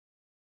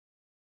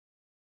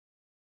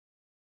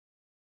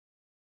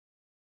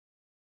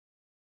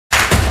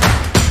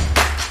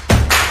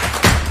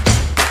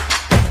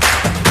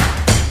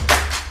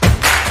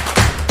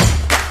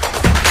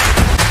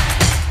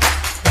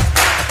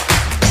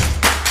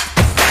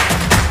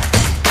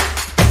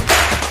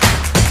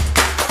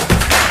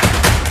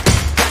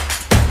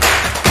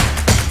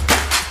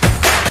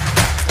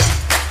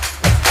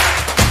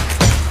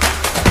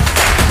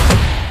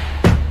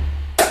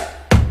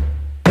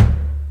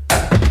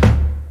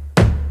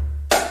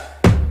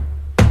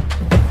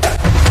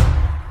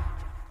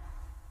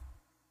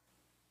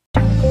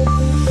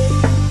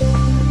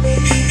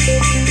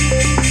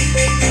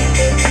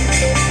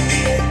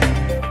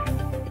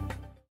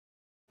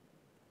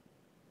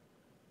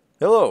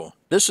Hello,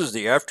 this is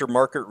the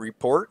Aftermarket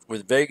Report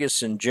with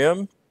Vegas and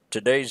Jim.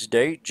 Today's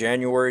date,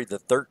 January the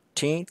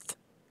 13th,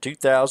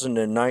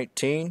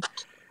 2019.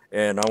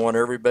 And I want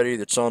everybody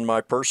that's on my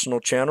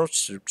personal channel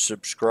to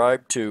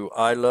subscribe to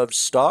I Love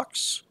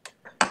Stocks.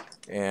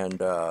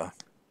 And I'm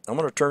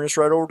going to turn this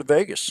right over to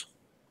Vegas.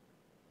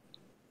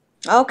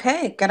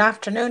 Okay, good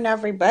afternoon,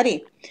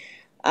 everybody.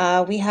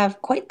 We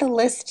have quite the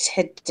list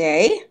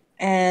today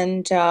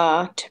and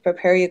to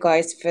prepare you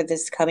guys for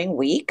this coming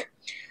week.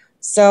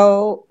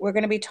 So, we're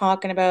going to be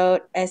talking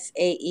about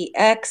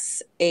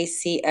SAEX,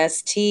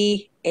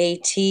 ACST,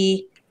 AT,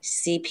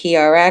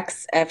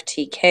 CPRX,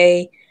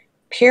 FTK,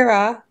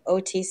 PURA,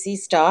 OTC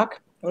stock.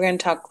 We're going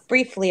to talk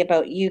briefly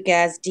about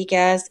UGAZ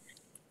DGAZ,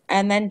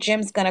 and then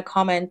Jim's going to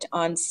comment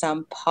on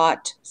some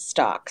pot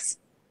stocks.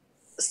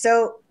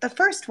 So the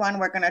first one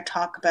we're going to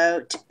talk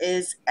about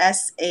is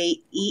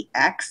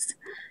SAEX.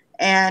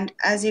 And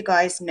as you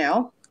guys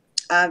know,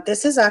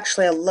 this is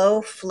actually a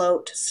low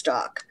float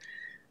stock.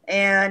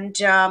 And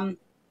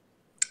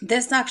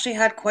this actually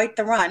had quite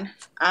the run,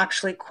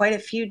 actually quite a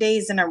few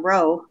days in a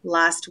row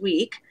last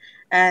week.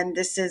 And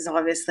this is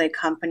obviously a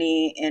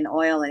company in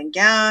oil and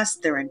gas.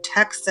 They're in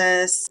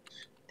Texas.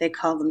 They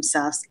call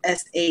themselves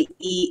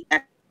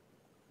SAEX.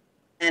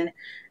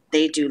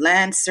 They do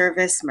land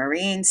service,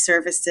 marine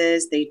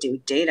services, they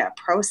do data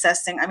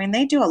processing. I mean,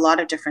 they do a lot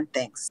of different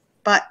things.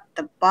 But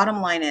the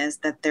bottom line is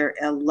that they're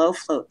a low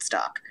float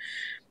stock.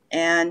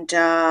 And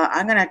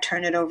I'm going to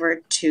turn it over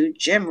to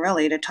Jim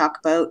really to talk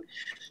about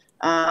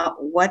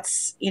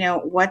what's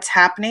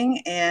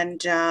happening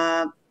and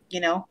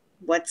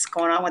what's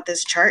going on with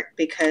this chart,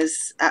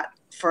 because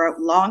for a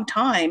long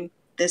time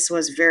this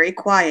was very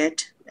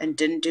quiet and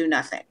didn't do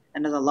nothing.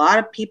 And there's a lot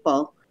of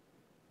people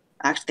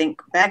actually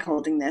think bag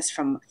holding this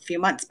from a few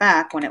months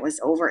back when it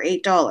was over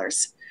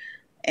 $8.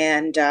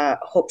 And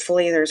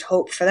hopefully there's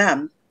hope for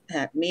them,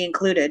 me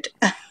included.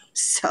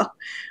 So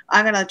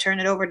I'm going to turn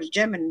it over to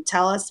Jim and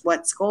tell us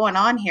what's going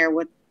on here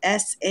with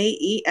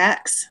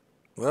SAEX.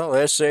 Well,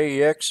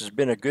 SAEX has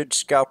been a good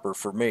scalper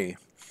for me.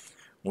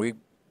 We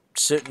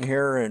sitting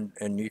here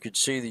and you could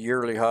see the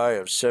yearly high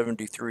of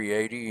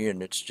 73.80,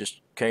 and it's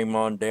just came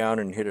on down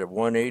and hit a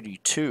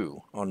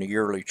 182 on the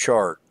yearly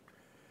chart.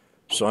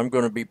 So I'm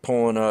going to be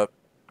pulling up,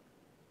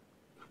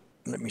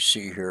 let me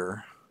see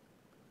here.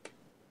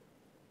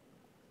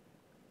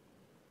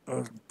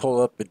 I'll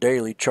pull up the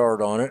daily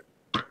chart on it.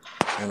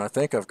 And I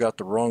think I've got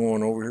the wrong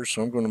one over here,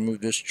 so I'm going to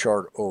move this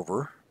chart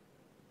over.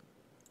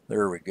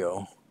 There we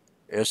go.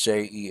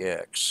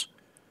 SAEX.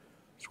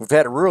 So we've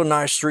had a real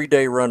nice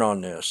 3-day run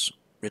on this.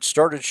 It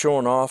started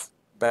showing off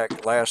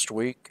back last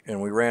week,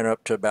 and we ran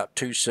up to about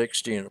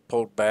 260, and it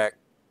pulled back,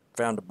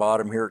 found the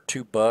bottom here at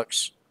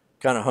 $2.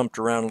 Kind of humped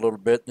around a little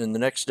bit, and the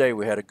next day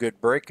we had a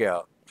good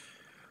breakout.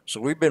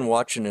 So we've been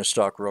watching this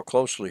stock real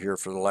closely here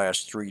for the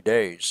last 3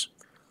 days.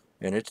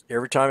 And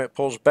every time it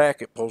pulls back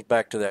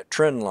to that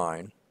trend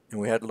line. And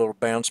we had a little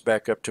bounce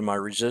back up to my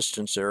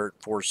resistance there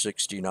at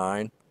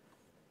 469.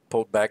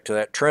 Pulled back to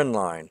that trend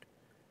line.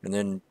 And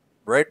then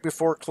right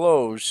before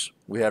close,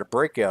 we had a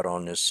breakout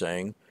on this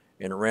thing.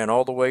 And it ran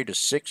all the way to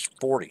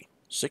 $6.40.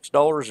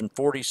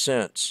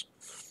 $6.40.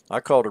 I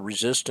called a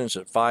resistance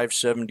at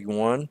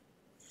 571.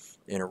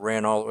 And it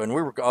ran all, and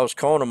I was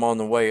calling them on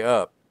the way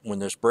up when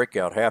this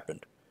breakout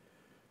happened.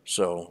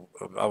 So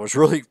I was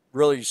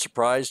really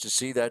surprised to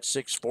see that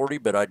 640,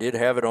 but I did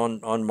have it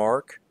on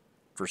mark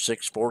for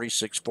 640,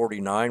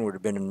 649 would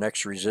have been the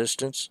next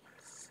resistance.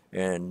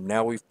 And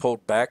now we've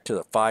pulled back to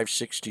the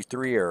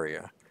 563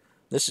 area.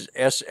 This is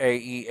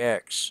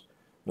SAEX.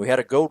 We had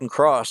a golden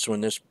cross when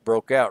this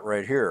broke out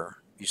right here.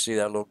 You see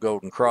that little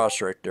golden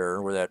cross right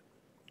there where that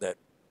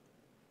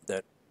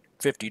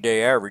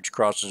 50-day average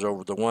crosses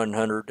over the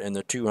 100 and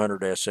the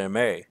 200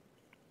 SMA.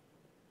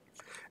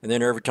 And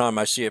then every time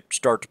I see it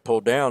start to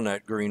pull down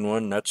that green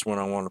one, that's when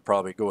I want to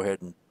probably go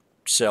ahead and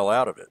sell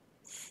out of it.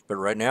 But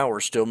right now we're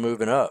still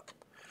moving up.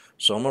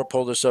 So I'm going to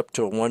pull this up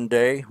to a 1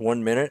 day,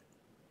 1 minute.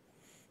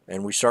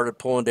 And we started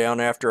pulling down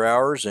after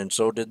hours, and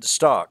so did the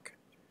stock.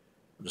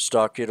 The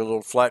stock hit a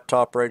little flat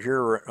top right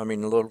here, a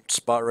little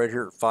spot right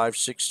here at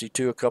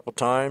 562 a couple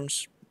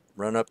times,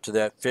 run up to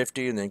that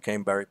 50, and then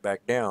came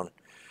back down.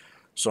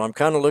 So I'm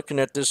kind of looking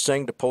at this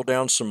thing to pull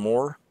down some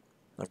more.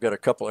 I've got a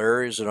couple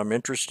areas that I'm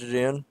interested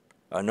in.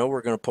 I know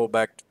we're going to pull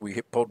back.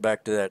 Pulled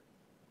back to that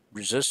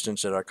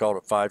resistance that I called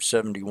at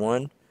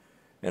 571,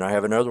 and I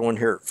have another one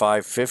here at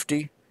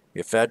 550.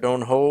 If that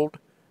don't hold,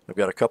 I've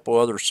got a couple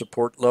other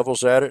support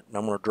levels at it, and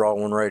I'm going to draw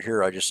one right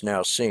here I just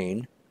now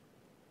seen.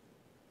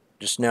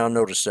 Just now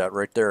noticed that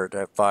right there at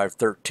that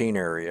 513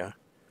 area.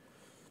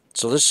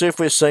 So let's see if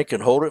this thing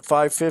can hold at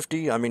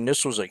 550. I mean,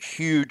 this was a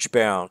huge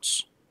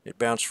bounce. It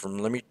bounced from,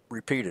 let me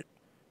repeat it,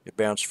 it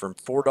bounced from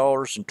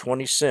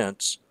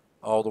 $4.20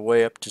 all the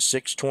way up to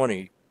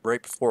 $6.20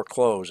 right before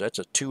close. That's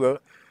a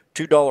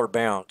 $2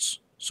 bounce.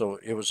 So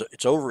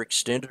it's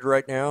overextended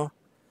right now.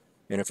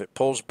 And if it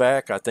pulls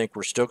back, I think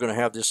we're still going to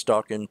have this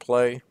stock in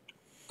play.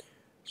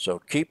 So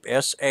keep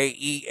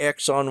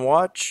SAEX on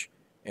watch.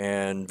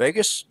 And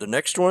Vegas, the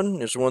next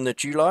one is one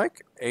that you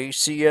like,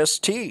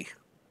 ACST.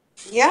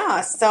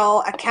 Yeah,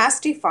 so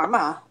ACST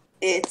Pharma,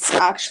 it's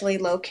actually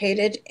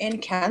located in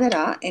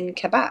Canada, in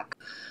Quebec.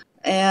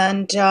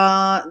 And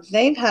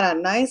they've had a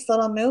nice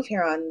little move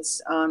here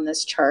on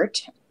this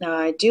chart.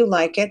 I do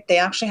like it. They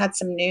actually had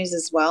some news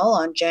as well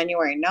on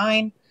January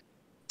 9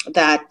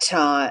 that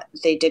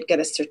they did get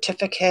a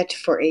certificate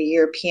for a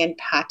European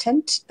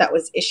patent that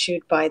was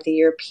issued by the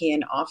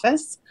European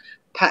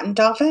Patent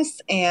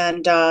Office,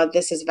 and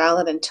this is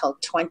valid until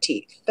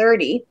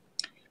 2030.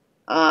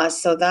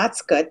 So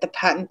that's good. The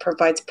patent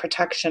provides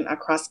protection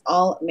across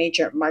all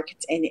major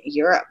markets in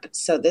Europe.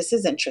 So this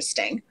is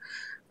interesting.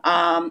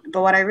 But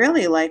what I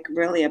really like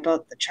really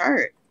about the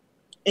chart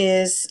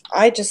is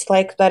I just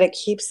like that it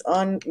keeps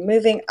on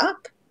moving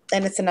up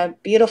and it's in a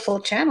beautiful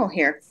channel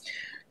here.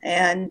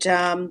 And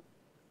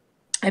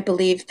I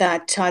believe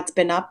that it's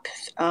been up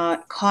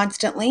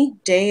constantly,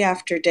 day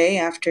after day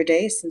after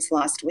day since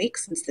last week,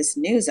 since this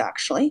news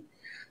actually.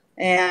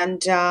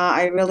 And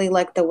I really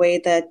like the way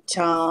that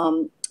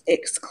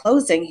it's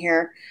closing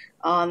here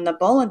on the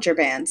Bollinger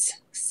Bands.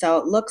 So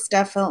it looks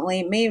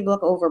definitely, may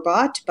look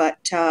overbought,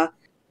 but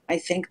I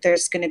think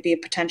there's going to be a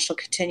potential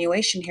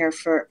continuation here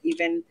for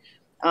even,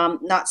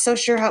 not so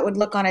sure how it would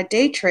look on a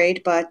day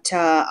trade, but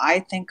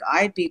I think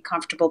I'd be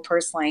comfortable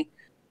personally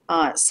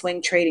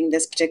swing trading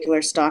this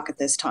particular stock at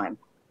this time.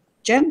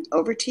 Jim,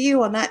 over to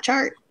you on that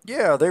chart.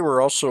 Yeah, they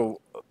were also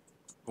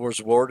was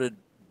awarded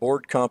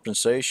board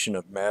compensation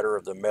of matter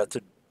of the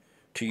method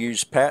to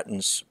use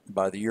patents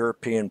by the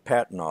European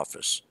Patent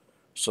Office.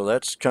 So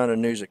that's kind of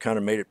news that kind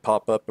of made it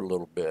pop up a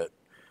little bit.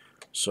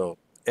 So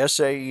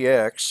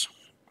SAEX,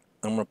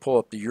 I'm going to pull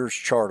up the year's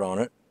chart on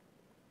it,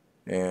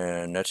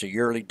 and that's a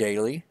yearly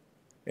daily.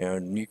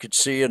 And you could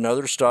see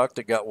another stock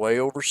that got way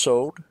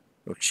oversold.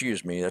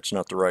 Excuse me, that's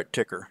not the right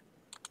ticker.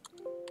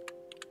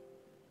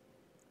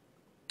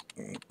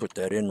 Put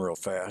that in real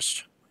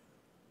fast.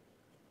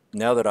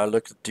 Now that I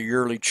look at the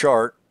yearly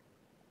chart,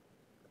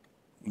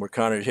 we're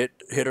kind of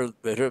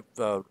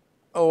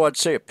I'd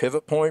say a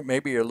pivot point,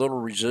 maybe a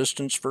little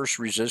resistance, first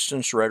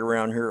resistance right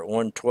around here at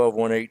 112,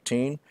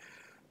 118.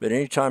 But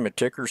anytime a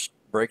ticker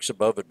breaks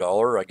above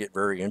 $1, I get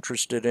very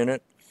interested in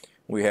it.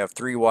 We have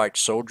three white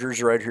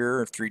soldiers right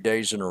here, 3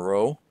 days in a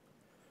row.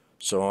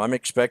 So I'm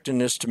expecting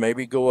this to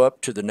maybe go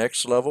up to the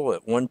next level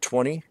at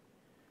 120,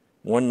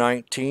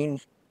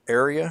 119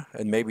 area,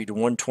 and maybe to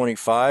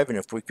 125. And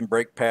if we can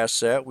break past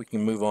that, we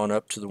can move on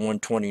up to the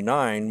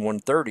 129,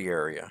 130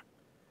 area.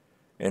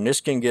 And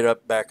this can get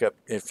up back up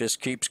if this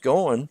keeps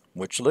going,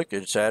 which look,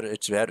 it's had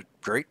a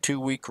great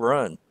 2-week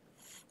run,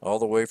 all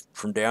the way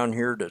from down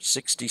here to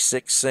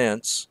 66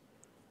 cents,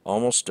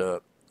 almost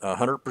a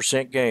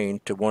 100%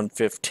 gain to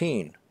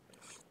 115.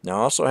 Now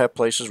I also have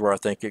places where I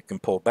think it can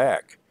pull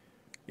back.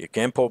 It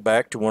can pull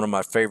back to one of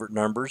my favorite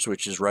numbers,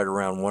 which is right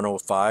around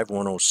 105,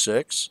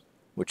 106,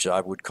 which I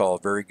would call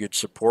a very good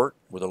support,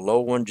 with a low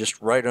one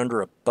just right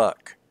under $1.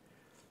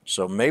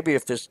 So maybe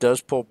if this does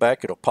pull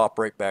back, it'll pop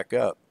right back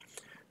up.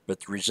 But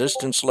the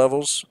resistance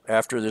levels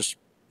after this,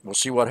 we'll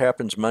see what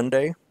happens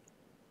Monday.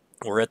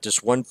 We're at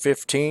this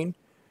 115.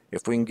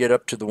 If we can get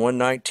up to the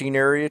 119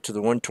 area, to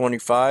the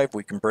 125,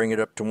 we can bring it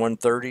up to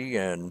 130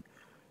 and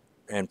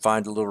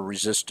find a little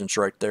resistance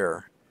right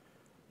there.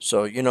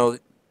 So, you know,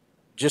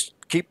 just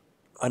keep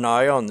an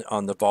eye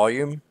on the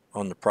volume,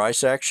 on the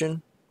price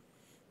action,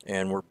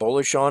 and we're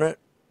bullish on it.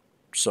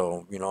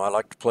 So, you know, I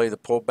like to play the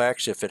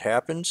pullbacks if it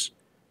happens.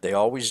 They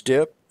always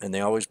dip and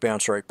they always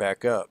bounce right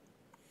back up.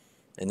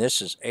 And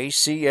this is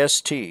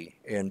ACST,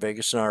 and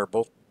Vegas and I are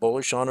both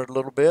bullish on it a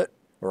little bit,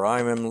 or I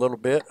am a little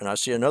bit, and I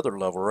see another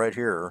level right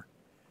here.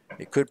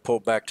 It could pull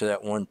back to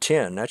that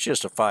 110. That's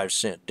just a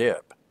 5-cent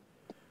dip.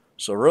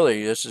 So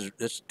really,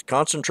 it's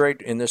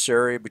concentrate in this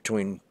area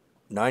between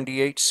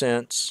 98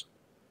 cents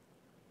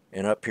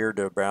and up here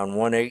to around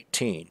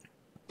 118.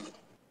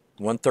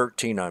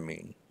 113, I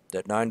mean.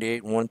 That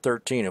 98 and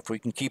 113. If we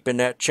can keep in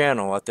that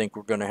channel, I think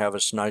we're going to have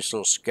a nice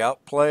little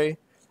scalp play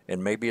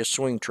and maybe a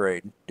swing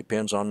trade.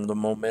 Depends on the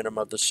momentum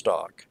of the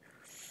stock.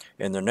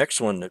 And the next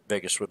one that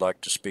Vegas would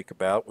like to speak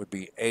about would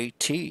be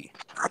AT.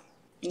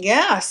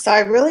 Yeah, so I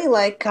really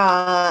like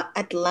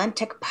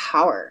Atlantic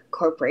Power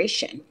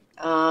Corporation.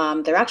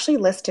 They're actually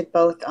listed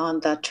both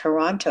on the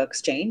Toronto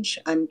Exchange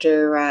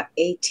under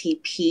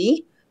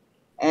ATP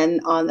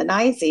and on the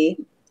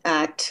NYSE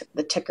at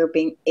the ticker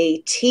being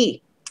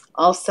AT.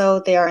 Also,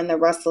 they are in the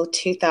Russell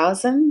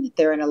 2000.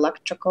 They're an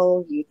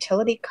electrical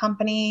utility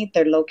company.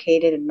 They're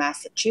located in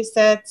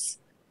Massachusetts,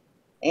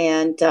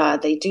 and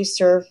they do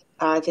serve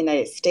the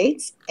United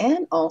States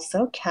and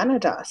also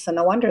Canada. So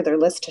no wonder they're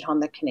listed on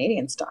the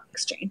Canadian Stock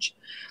Exchange.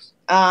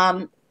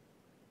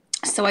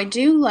 So I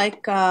do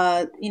like,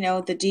 you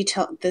know, the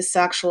detail, this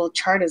actual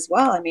chart as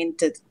well. I mean,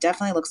 it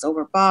definitely looks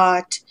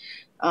overbought.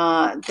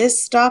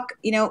 This stock,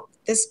 you know,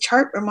 this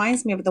chart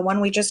reminds me of the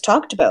one we just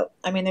talked about.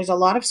 I mean, there's a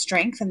lot of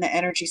strength in the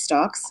energy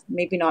stocks.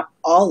 Maybe not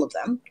all of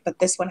them, but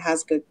this one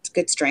has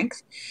good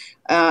strength.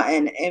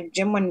 And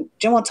Jim, when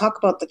Jim will talk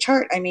about the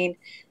chart, I mean,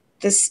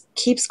 this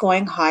keeps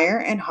going higher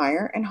and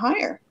higher and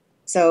higher.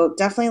 So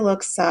definitely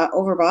looks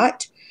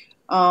overbought.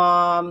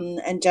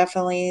 And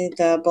definitely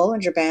the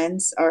Bollinger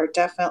Bands are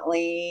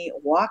definitely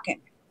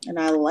walking, and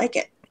I like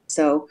it.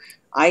 So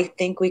I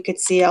think we could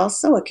see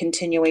also a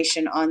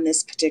continuation on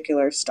this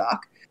particular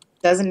stock.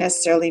 Doesn't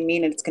necessarily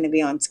mean it's going to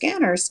be on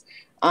scanners,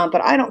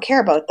 but I don't care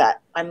about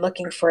that. I'm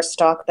looking for a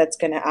stock that's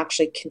going to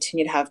actually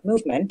continue to have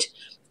movement.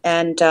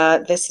 And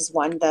this is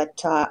one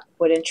that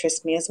would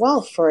interest me as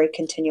well for a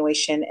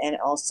continuation and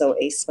also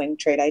a swing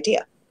trade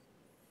idea.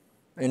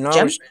 And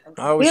Jim,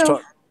 I always you.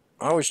 talk,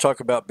 I always talk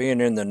about being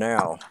in the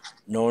now,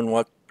 knowing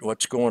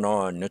what's going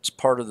on. It's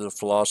part of the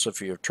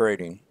philosophy of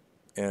trading,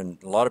 and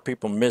a lot of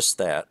people miss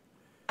that,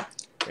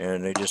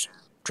 and they just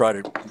try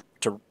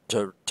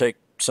to take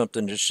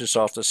something that's just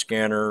off the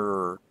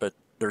scanner. But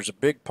there's a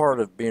big part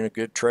of being a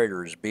good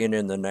trader is being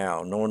in the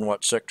now, knowing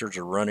what sectors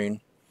are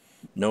running,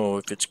 know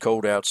if it's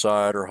cold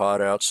outside or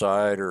hot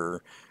outside,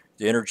 or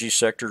the energy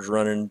sector's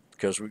running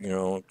because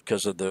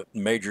of the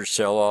major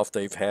sell-off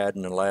they've had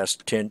in the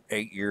last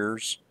 8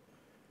 years.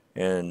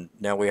 And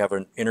now we have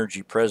an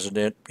energy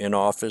president in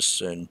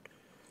office, and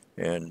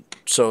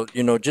so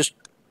just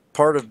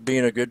part of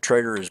being a good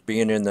trader is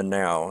being in the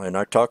now, and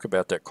I talk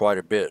about that quite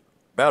a bit,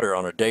 about it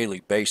on a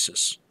daily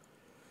basis.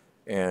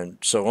 And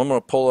so I'm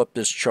going to pull up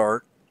this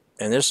chart,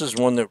 and this is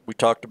one that we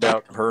talked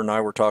about, her and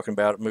I were talking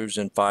about. It moves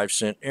in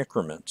 5-cent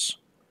increments,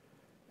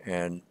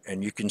 and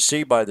you can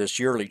see by this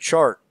yearly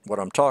chart what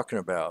I'm talking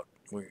about.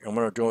 I'm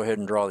going to go ahead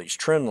and draw these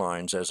trend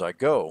lines as I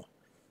go.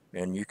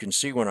 And you can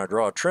see when I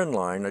draw a trend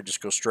line, I just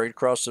go straight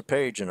across the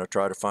page and I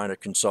try to find a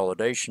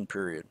consolidation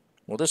period.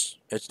 Well,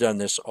 it's done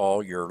this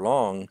all year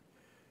long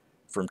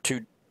from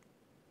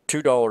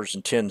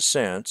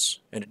 $2.10,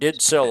 and it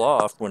did sell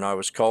off when I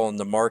was calling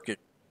the market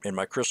and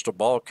my crystal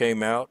ball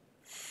came out,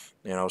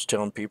 and I was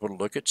telling people to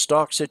look at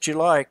stocks that you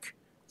like,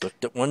 look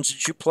at ones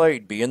that you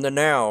played, be in the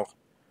now.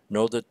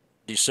 Know that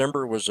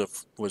December was a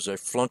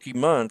flunky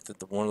month,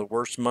 one of the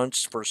worst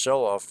months for a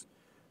sell-off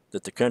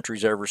that the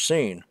country's ever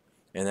seen.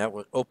 And that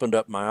opened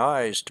up my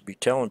eyes to be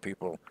telling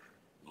people,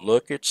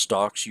 look at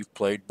stocks you've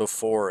played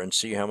before and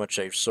see how much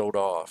they've sold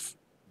off.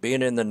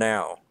 Being in the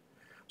now.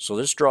 So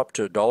this dropped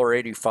to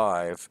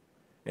 $1.85,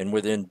 and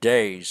within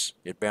days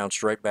it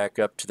bounced right back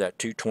up to that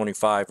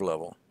 225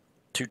 level,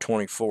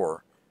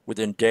 224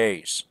 within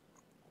days.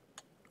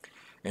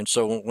 And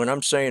so when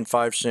I'm saying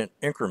 5-cent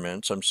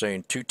increments, I'm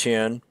saying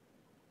 210,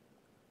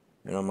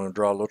 and I'm going to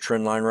draw a little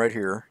trend line right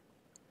here,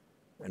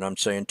 and I'm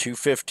saying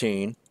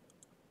 215,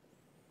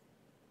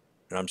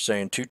 and I'm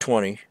saying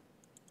 220,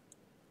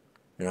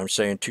 and I'm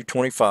saying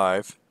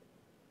 225,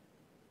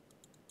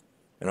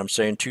 and I'm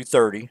saying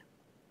 230.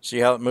 See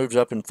how it moves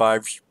up in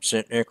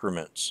 5-cent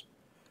increments.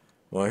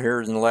 Well, here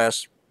in the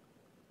last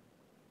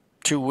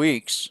 2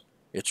 weeks,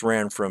 it's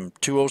ran from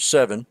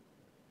 207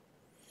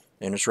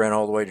 and it's ran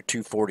all the way to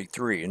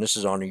 243, and this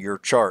is on a year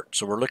chart.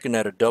 So we're looking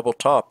at a double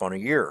top on a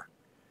year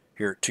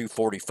here at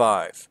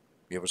 245.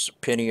 It was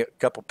a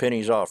couple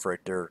pennies off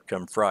right there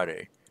come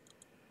Friday.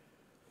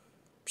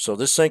 So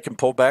this thing can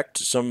pull back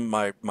to some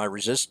of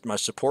my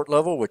support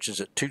level, which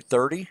is at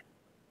 230.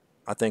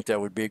 I think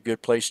that would be a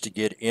good place to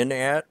get in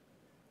at.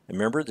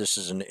 Remember, this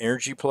is an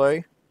energy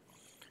play.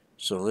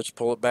 So let's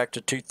pull it back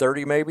to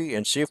 230 maybe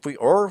and see if we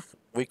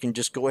can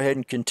just go ahead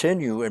and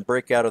continue and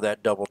break out of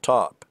that double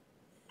top.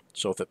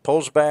 So if it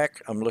pulls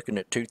back, I'm looking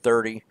at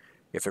 230.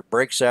 If it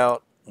breaks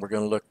out, we're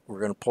going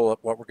to pull up.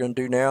 What we're going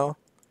to do now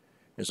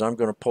is I'm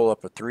going to pull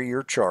up a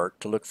 3-year chart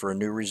to look for a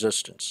new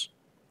resistance.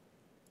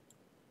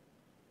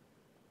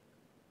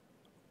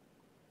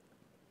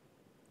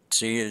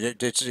 See,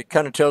 it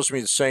kind of tells me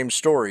the same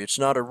story. It's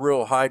not a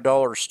real high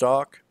dollar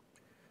stock.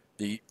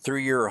 The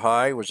 3-year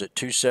high was at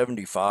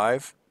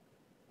 275,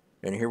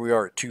 and here we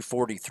are at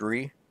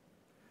 243.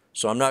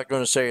 So I'm not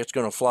going to say it's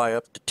going to fly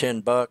up to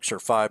 10 bucks or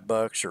 5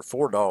 bucks or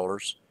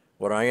 $4.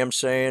 What I am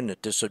saying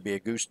that this would be a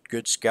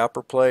good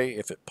scalper play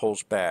if it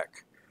pulls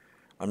back.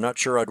 I'm not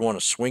sure I'd want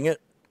to swing it,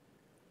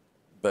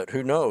 but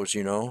who knows,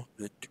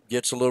 it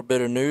gets a little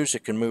bit of news,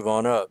 it can move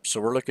on up.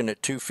 So we're looking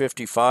at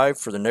 255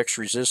 for the next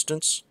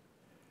resistance,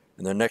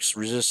 and the next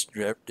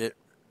resistance,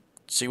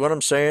 see what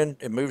I'm saying?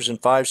 It moves in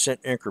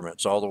 5-cent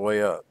increments all the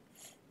way up.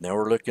 Now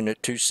we're looking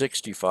at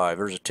 265.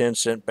 There's a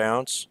 10-cent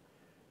bounce,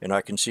 and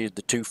I can see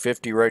the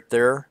 250 right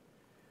there.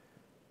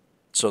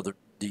 So the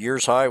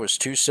year's high was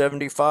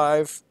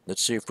 275.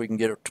 Let's see if we can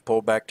get it to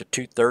pull back to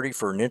 230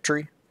 for an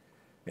entry.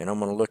 And I'm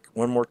going to look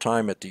one more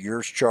time at the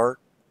year's chart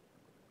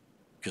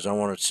because I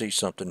want to see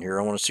something here.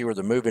 I want to see where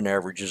the moving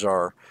averages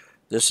are.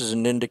 This is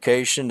an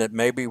indication that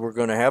maybe we're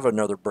going to have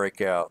another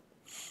breakout.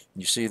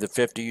 You see the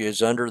 50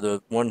 is under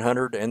the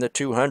 100 and the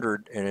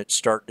 200, and it's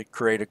starting to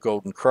create a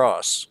golden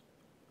cross.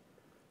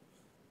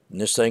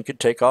 And this thing could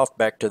take off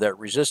back to that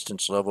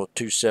resistance level of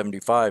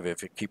 275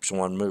 if it keeps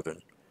on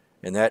moving.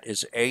 And that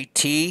is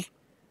AT.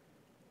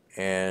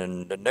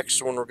 And the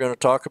next one we're going to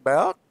talk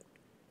about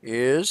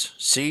is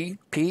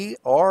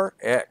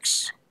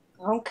CPRX.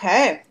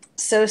 Okay,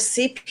 so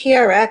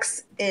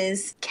CPRX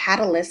is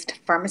Catalyst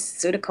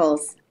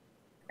Pharmaceuticals.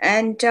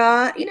 And,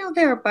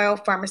 they're a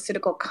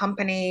biopharmaceutical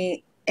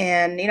company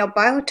And,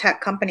 biotech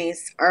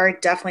companies are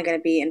definitely going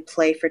to be in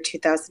play for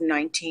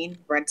 2019.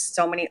 Read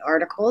so many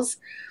articles.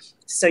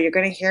 So you're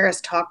going to hear us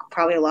talk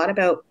probably a lot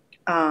about,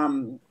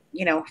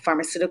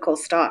 pharmaceutical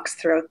stocks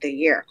throughout the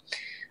year.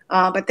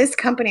 But this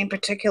company in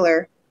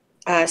particular,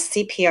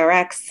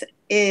 CPRX,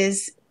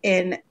 is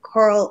in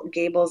Coral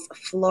Gables,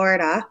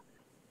 Florida.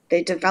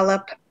 They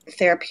develop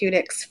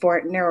therapeutics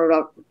for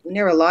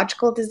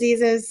neurological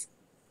diseases,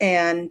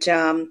 and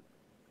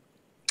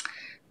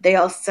they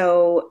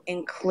also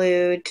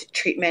include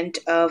treatment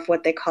of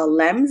what they call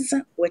LEMS,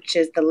 which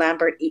is the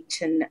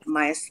Lambert-Eaton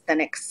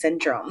myasthenic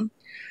syndrome.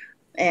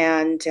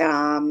 And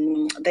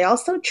they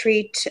also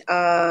treat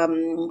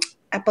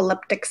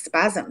epileptic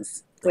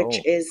spasms, which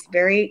Oh, is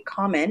very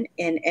common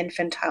in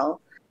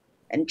infantile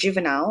and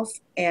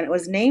juveniles. And it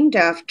was named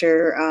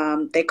after,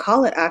 they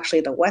call it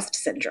actually the West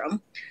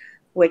syndrome,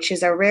 which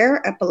is a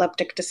rare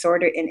epileptic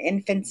disorder in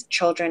infants,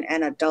 children,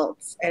 and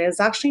adults. And it was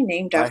actually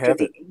named I after have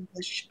the it.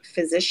 English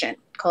physician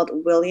called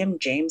William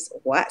James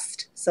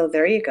West. So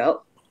there you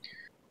go.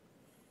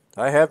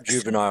 I have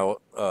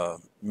juvenile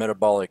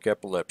metabolic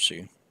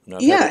epilepsy, and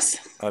I've had it. Yes.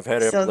 I've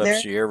had So there,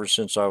 epilepsy ever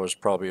since I was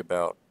probably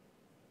about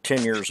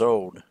 10 years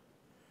old.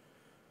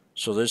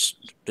 So this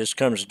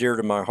comes dear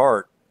to my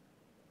heart,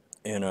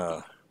 and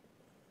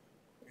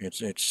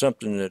it's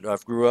something that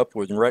I've grew up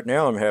with. And right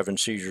now I'm having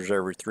seizures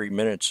every 3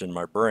 minutes in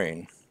my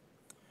brain.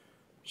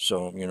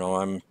 So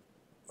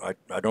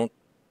I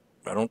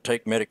don't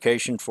take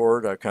medication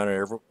for it.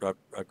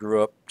 I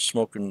grew up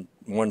smoking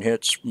one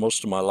hits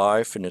most of my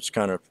life, and it's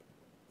kind of,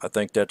 I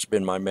think that's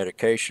been my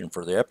medication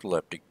for the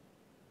epileptic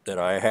that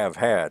I have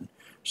had.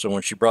 So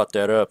when she brought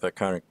that up, that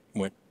kind of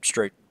went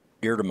straight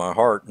dear to my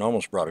heart and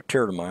almost brought a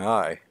tear to my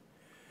eye.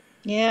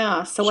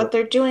 yeah. So what So,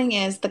 they're doing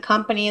is the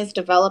company is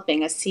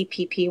developing a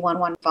CPP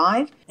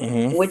 115,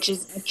 hmm which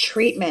is a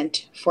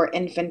treatment for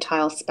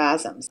infantile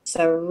spasms.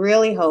 So I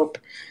really hope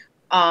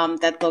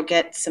that they'll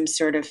get some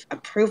sort of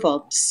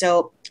approval.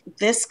 So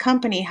this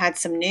company had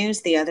some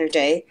news the other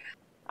day,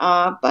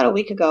 about a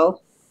week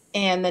ago,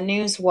 and the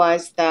news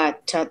was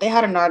that they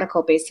had an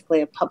article,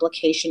 basically a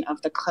publication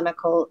of the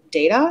clinical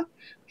data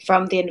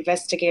from the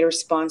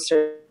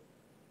investigator-sponsored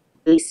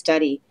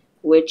study,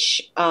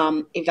 which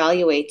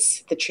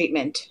evaluates the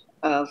treatment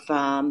of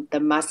the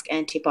Musk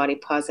antibody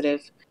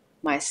positive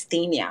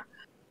myasthenia.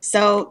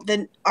 So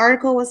the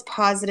article was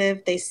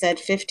positive. They said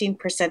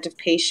 15% of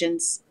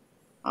patients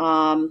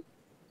um,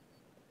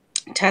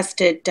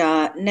 tested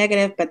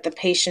negative, but the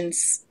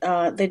patients,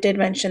 they did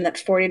mention that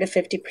 40 to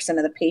 50%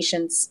 of the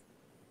patients,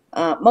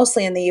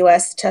 mostly in the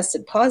US,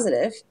 tested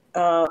positive,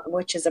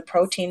 which is a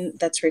protein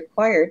that's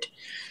required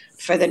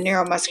for the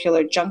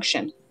neuromuscular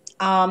junction.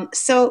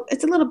 So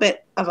it's a little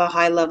bit of a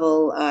high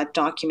level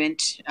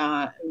document.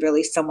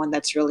 Really, someone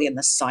that's really in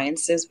the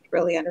sciences would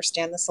really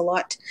understand this a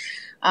lot.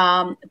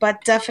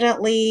 But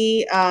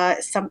definitely,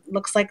 some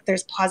looks like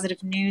there's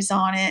positive news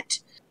on it,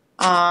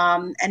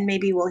 and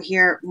maybe we'll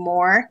hear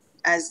more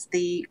as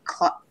the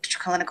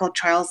clinical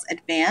trials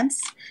advance.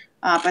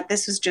 But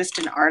this was just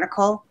an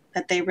article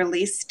that they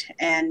released,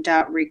 and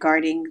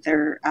regarding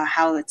their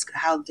how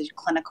the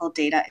clinical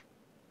data.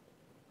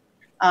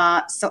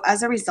 So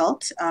as a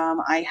result,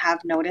 I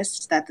have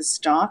noticed that the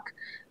stock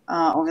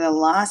over the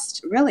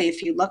last, really,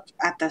 if you look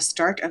at the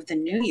start of the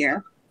new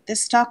year,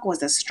 this stock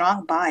was a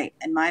strong buy,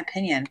 in my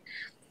opinion,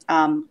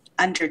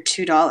 under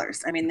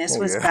 $2. I mean, this oh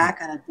was yeah,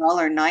 back at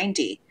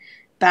 $1.90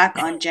 back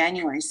on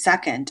January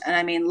 2nd. And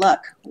I mean, look,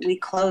 we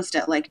closed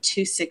at like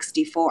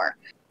 264.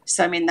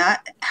 So, I mean,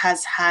 that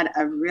has had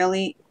a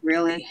really,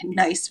 really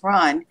nice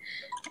run.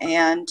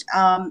 And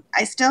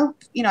I still,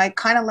 I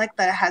kind of like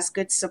that it has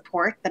good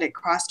support, that it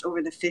crossed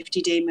over the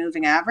 50-day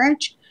moving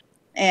average.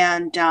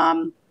 And,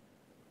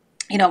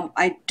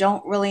 I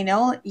don't really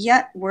know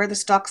yet where the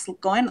stock's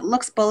going. It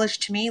looks bullish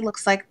to me.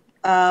 Looks like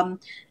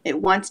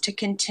it wants to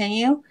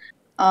continue.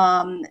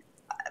 Um,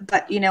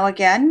 but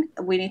again,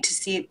 we need to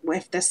see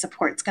if the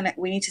support's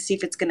we need to see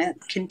if it's gonna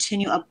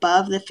continue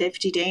above the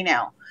 50-day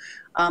now,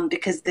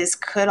 because this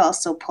could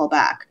also pull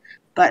back.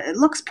 But it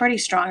looks pretty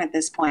strong at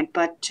this point.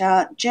 But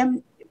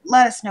Jim,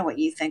 let us know what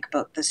you think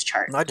about this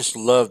chart. I just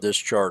love this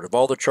chart. Of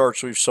all the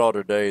charts we've saw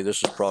today,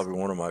 this is probably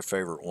one of my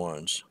favorite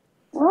ones.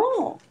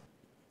 Oh,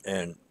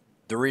 And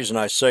the reason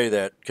I say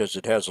that because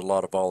it has a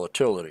lot of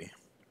volatility,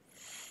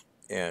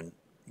 and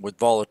with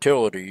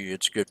volatility,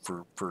 it's good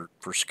for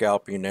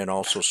scalping and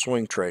also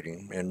swing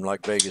trading. And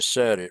like Vegas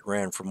said, it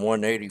ran from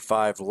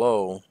 185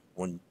 low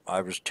when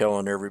I was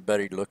telling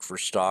everybody to look for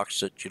stocks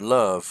that you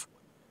love,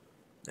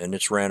 and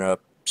it's ran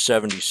up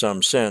 70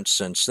 some cents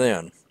since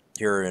then,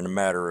 here in a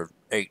matter of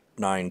 8,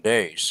 9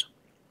 days.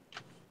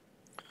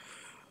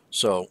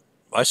 So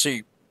I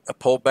see a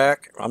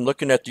pullback. I'm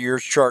looking at the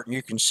year's chart, and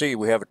you can see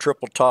we have a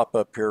triple top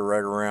up here right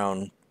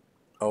around,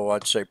 oh,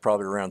 I'd say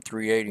probably around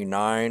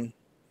 389.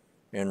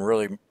 And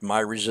really, my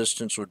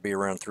resistance would be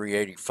around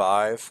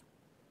 385.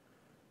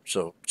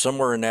 So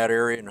somewhere in that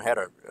area, and had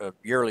a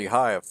yearly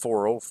high of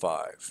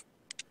 405.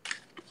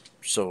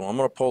 So I'm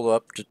going to pull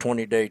up to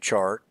 20-day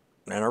chart,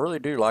 and I really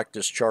do like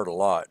this chart a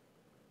lot.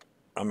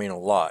 I mean, a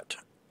lot.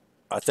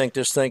 I think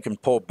this thing can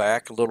pull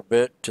back a little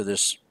bit to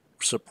this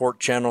support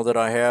channel that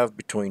I have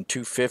between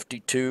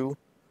 252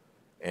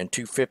 and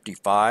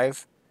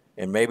 255.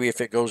 And maybe if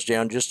it goes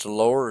down just a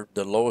lower,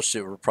 the lowest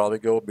it would probably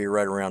go would be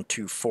right around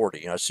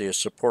 240. I see a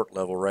support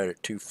level right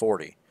at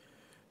 240.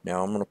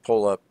 Now I'm going to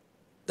pull up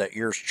that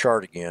year's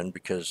chart again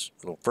because,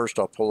 well, first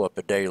I'll pull up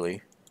a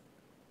daily.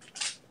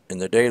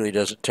 And the daily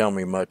doesn't tell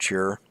me much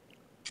here.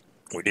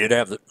 We did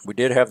have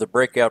the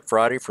breakout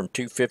Friday from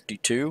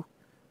 252,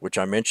 which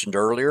I mentioned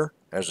earlier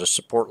as a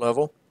support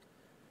level,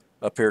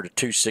 up here to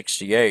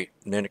 268,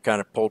 and then it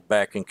kind of pulled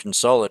back and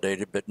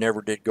consolidated, but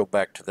never did go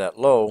back to that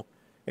low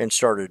and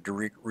started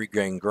to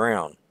regain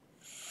ground.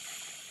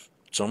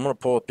 So I'm going to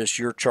pull up this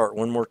year chart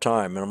one more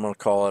time, and I'm going to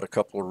call out a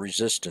couple of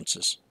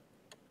resistances.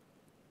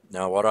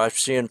 Now what I'm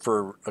seeing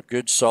for a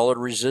good solid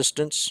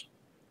resistance,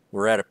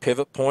 we're at a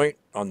pivot point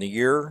on the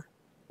year,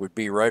 would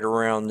be right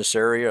around this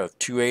area of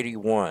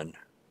 281.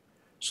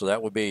 So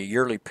that would be a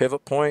yearly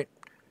pivot point,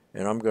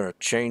 and I'm going to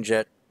change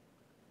that.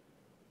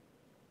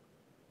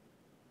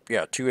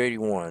 Yeah,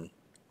 281.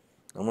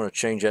 I'm going to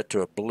change that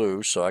to a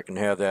blue so I can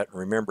have that and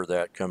remember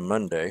that come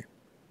Monday.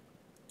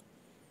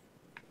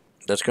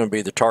 That's going to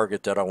be the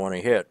target that I want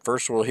to hit.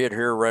 First we'll hit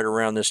here right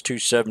around this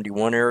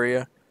 271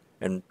 area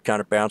and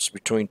kind of bounce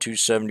between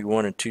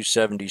 271 and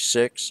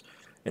 276.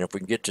 And if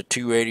we can get to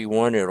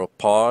 281, it'll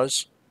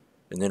pause.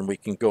 And then we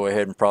can go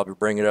ahead and probably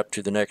bring it up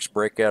to the next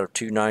breakout of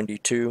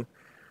 292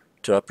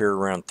 to up here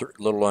around a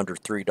little under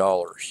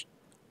 $3.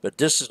 But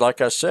this is,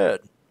 like I said,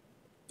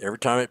 every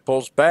time it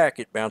pulls back,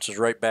 it bounces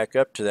right back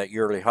up to that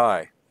yearly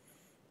high.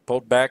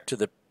 Pulled back to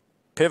the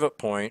pivot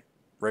point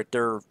right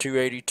there,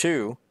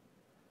 282.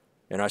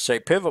 And I say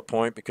pivot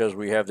point because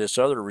we have this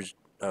other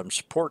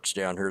supports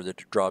down here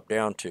that it dropped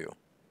down to.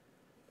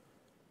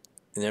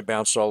 And then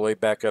bounced all the way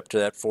back up to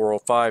that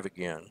 405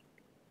 again,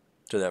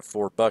 to that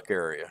 $4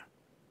 area.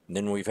 And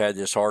then we've had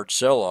this hard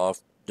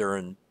sell-off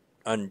during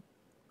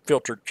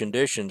unfiltered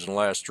conditions in the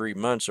last 3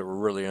 months that were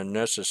really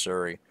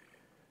unnecessary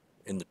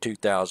in the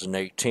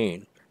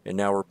 2018. And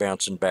now we're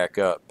bouncing back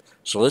up.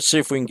 So let's see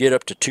if we can get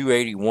up to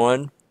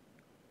 281.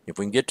 If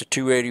we can get to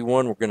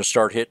 281, we're going to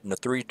start hitting the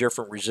 3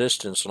 different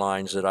resistance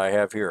lines that I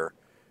have here.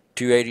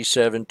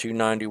 287,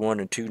 291,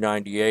 and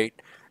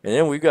 298. And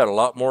then we've got a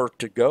lot more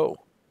to go.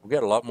 We've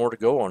got a lot more to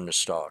go on this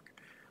stock.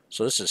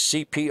 So this is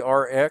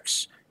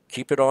CPRX.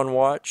 Keep it on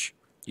watch.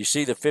 You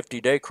see the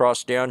 50-day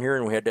cross down here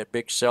and we had that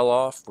big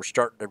sell-off. We're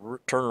starting to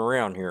turn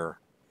around here.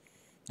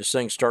 This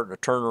thing's starting to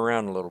turn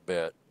around a little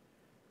bit.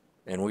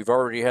 And we've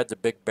already had the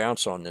big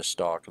bounce on this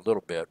stock a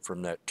little bit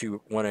from that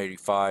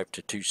 185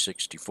 to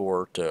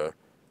 264 to,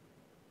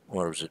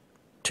 what was it,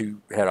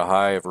 had a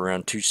high of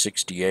around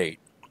 268.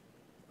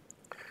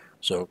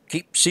 So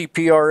keep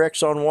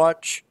CPRX on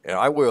watch, and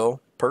I will,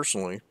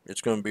 personally.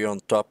 It's going to be on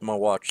the top of my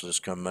watch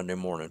list come Monday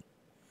morning.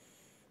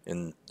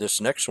 And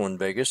this next one,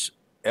 Vegas,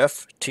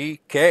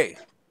 FTK,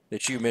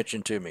 that you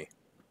mentioned to me.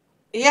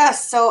 Yeah,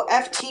 so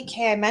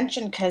FTK I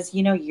mentioned because,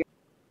 you know, your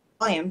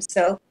volume.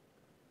 So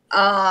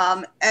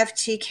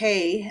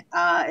FTK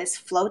is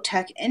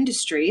Flowtech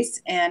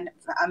Industries, and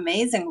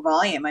amazing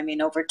volume. I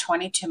mean, over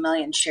 22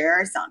 million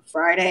shares on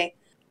Friday.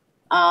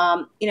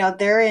 You know,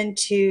 they're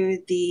into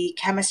the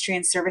chemistry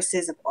and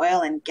services of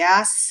oil and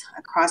gas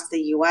across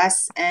the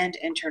US and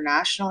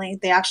internationally.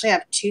 They actually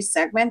have 2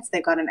 segments.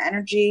 They got an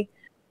energy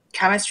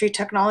chemistry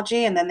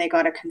technology, and then they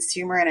got a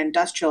consumer and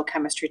industrial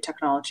chemistry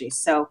technology.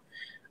 So,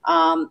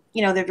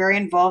 you know, they're very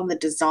involved in the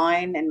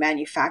design and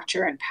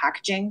manufacture and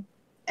packaging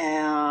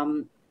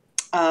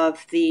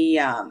of the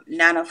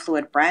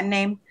nanofluid brand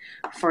name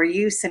for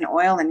use in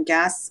oil and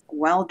gas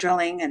well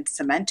drilling and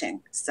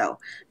cementing. So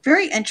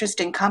very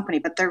interesting company,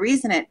 but the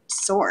reason it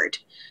soared,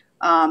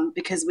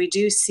 because we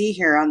do see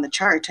here on the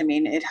chart, I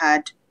mean, it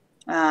had,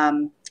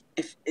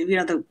 if you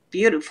know, the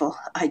beautiful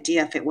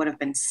idea if it would have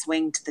been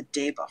swinged the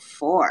day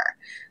before.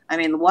 I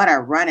mean, what a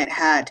run it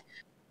had.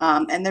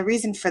 And the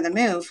reason for the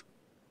move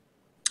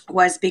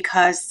was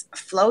because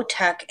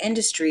Flowtech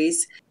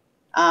Industries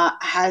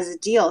has a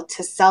deal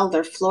to sell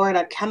their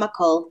Florida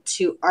chemical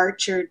to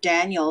Archer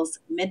Daniels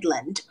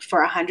Midland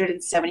for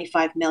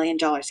 $175 million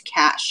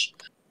cash.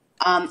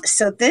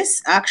 So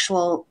this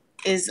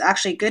is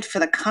actually good for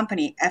the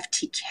company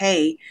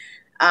FTK,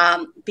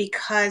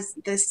 because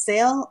the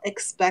sale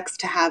expects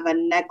to have a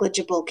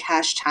negligible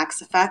cash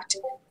tax effect,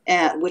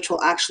 which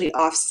will actually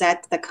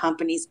offset the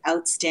company's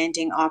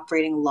outstanding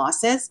operating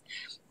losses.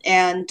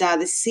 And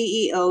the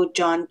CEO,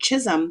 John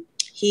Chisholm,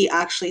 he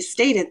actually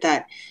stated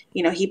that,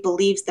 you know, he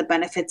believes the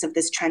benefits of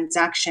this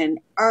transaction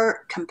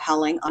are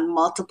compelling on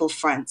multiple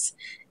fronts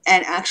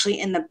and actually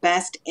in the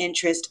best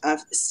interest of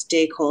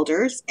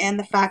stakeholders, and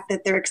the fact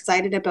that they're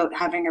excited about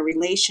having a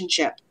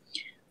relationship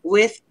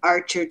with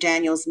Archer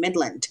Daniels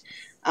Midland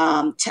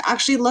to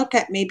actually look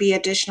at maybe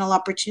additional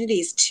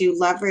opportunities to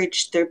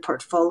leverage their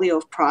portfolio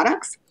of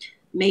products,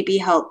 maybe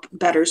help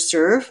better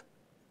serve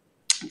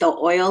the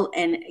oil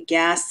and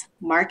gas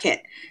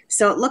market.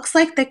 So it looks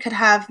like they could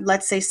have,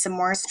 let's say, some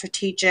more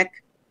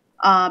strategic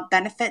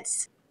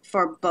benefits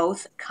for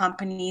both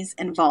companies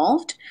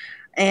involved.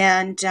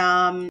 And,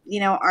 you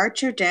know,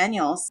 Archer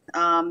Daniels,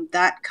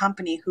 that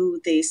company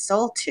who they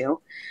sold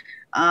to,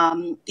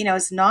 you know,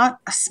 is not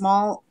a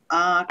small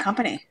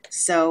company.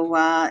 So,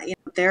 you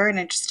know, they're an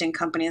interesting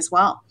company as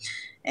well.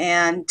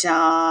 And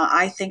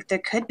I think there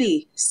could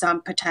be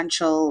some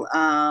potential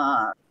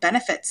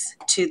benefits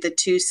to the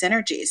two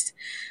synergies.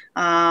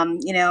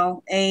 You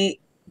know,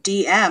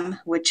 ADM,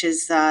 which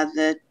is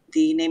the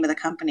name of the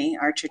company,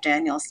 Archer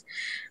Daniels,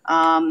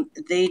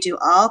 they do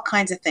all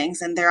kinds of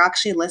things, and they're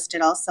actually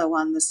listed also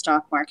on the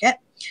stock market.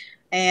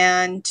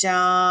 And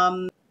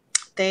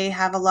they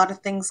have a lot of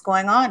things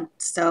going on.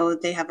 So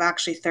they have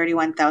actually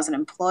 31,000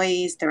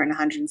 employees. They're in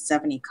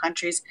 170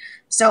 countries.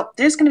 So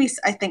there's going to be,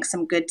 I think,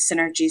 some good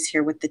synergies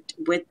here with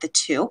the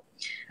two.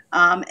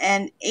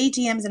 And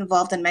ADM is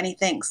involved in many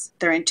things.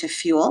 They're into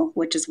fuel,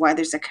 which is why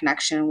there's a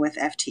connection with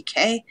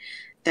FTK.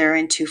 They're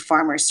into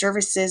farmer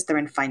services. They're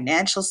in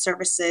financial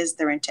services.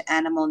 They're into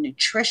animal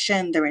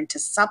nutrition. They're into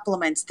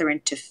supplements. They're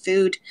into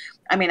food.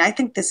 I mean, I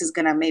think this is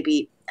going to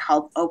maybe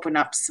help open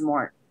up some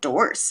more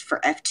doors for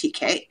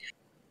FTK.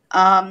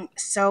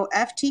 So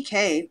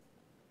FTK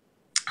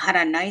had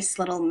a nice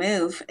little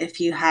move if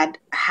you had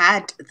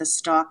the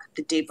stock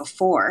the day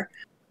before.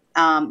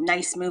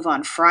 Nice move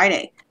on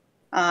Friday.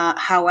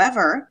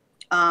 However,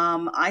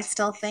 I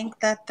still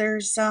think that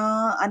there's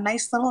a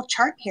nice little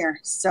chart here.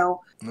 So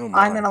Oh I'm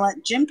my. going to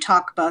let Jim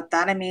talk about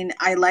that. I mean,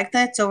 I like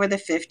that it's over the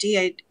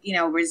 50. You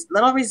know,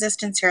 little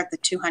resistance here at the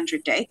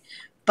 200 day.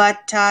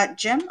 But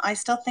Jim, I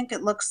still think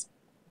it looks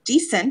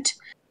decent.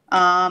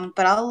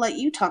 But I'll let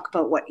you talk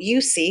about what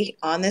you see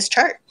on this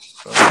chart.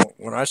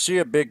 When I see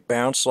a big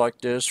bounce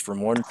like this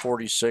from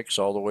 146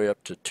 all the way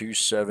up to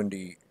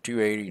 270,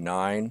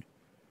 289,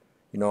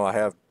 you know, I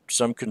have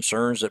some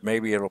concerns that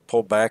maybe it'll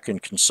pull back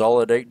and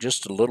consolidate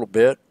just a little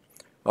bit.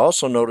 I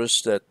also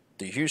noticed that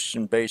the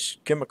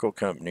Houston-based chemical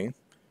company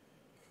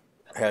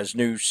has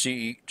new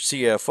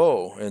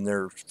CFO, and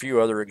there are a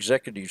few other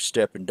executives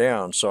stepping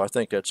down. So I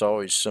think that's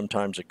always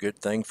sometimes a good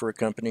thing for a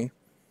company.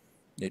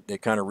 They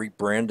kind of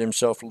rebrand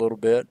themselves a little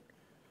bit.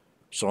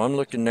 So I'm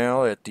looking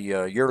now at the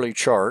yearly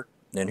chart,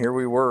 and here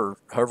we were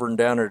hovering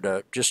down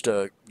at just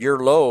a year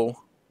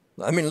low.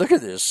 I mean, look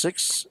at this,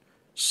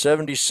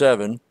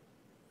 677,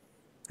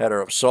 had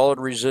a solid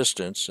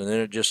resistance, and then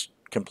it just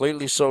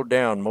completely slowed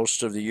down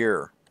most of the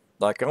year,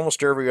 like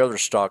almost every other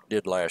stock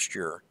did last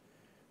year.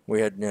 We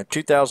had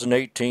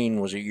 2018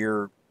 was a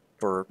year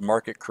for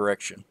market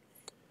correction,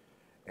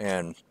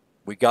 and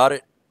we got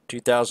it.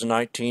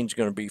 2019 is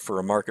going to be for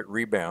a market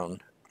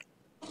rebound.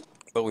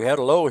 But we had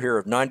a low here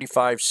of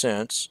 95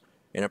 cents,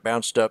 and it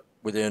bounced up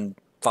within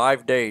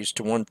 5 days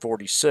to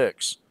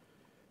 146.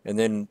 And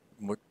then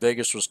what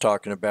Vegas was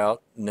talking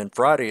about, and then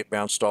Friday it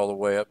bounced all the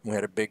way up. And we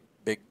had a big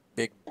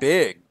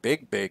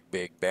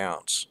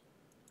bounce.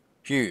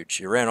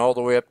 Huge. It ran all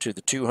the way up to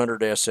the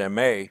 200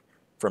 SMA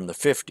from the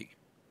 50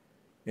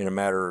 in a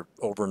matter of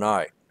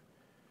overnight.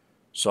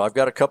 So I've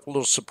got a couple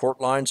little support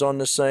lines on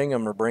this thing.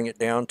 I'm going to bring it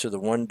down to the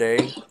 1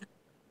 day.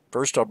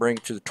 First, I'll bring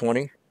it to the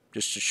 20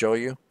 just to show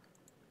you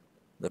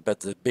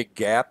the big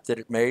gap that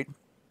it made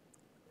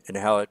and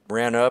how it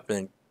ran up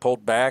and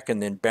pulled back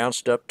and then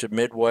bounced up to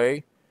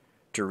midway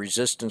to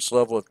resistance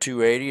level of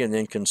 280 and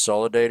then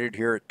consolidated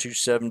here at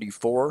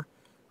 274,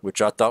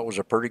 which I thought was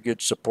a pretty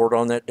good support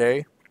on that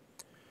day.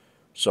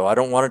 So I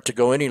don't want it to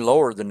go any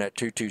lower than that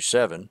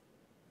 227.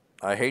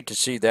 I hate to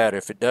see that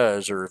if it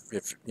does, or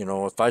if you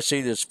know, if I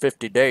see this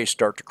 50-day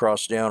start to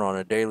cross down on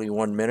a daily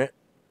 1 minute,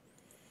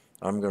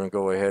 I'm going to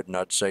go ahead and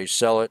I'd say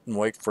sell it and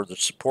wait for the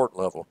support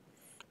level,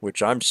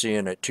 which I'm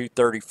seeing at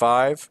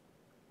 235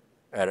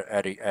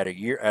 at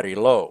a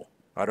low.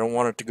 I don't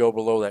want it to go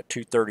below that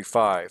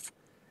 235,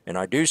 and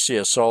I do see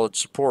a solid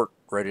support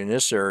right in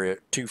this area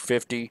at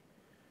 250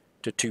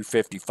 to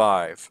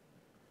 255.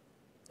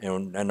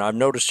 And I've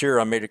noticed here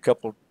I made a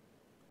couple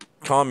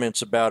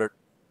comments about it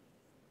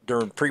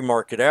during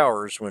pre-market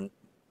hours when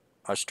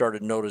I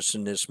started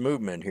noticing this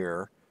movement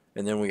here,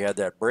 and then we had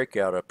that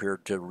breakout up here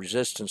to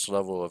resistance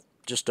level of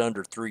just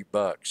under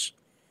 $3.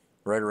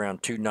 Right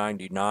around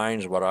 299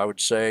 is what I would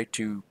say,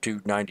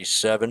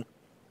 297.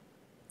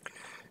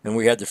 And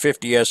we had the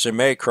 50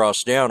 SMA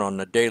cross down on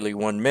the daily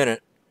 1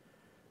 minute.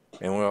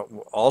 And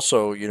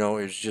also, you know,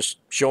 it was just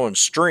showing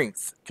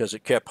strength because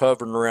it kept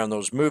hovering around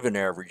those moving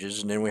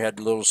averages. And then we had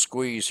a little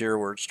squeeze here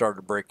where it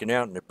started breaking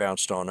out and it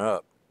bounced on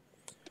up.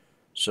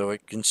 So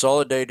it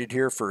consolidated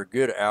here for a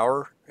good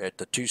hour at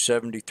the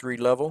 273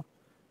 level.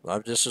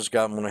 I'm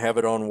going to have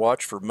it on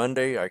watch for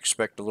Monday. I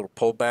expect a little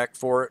pullback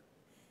for it.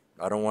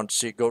 I don't want to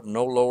see it go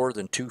no lower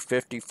than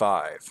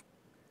 255.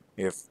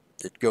 If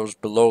it goes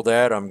below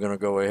that, I'm going to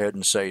go ahead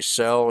and say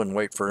sell and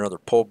wait for another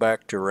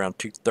pullback to around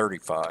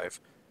 235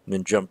 and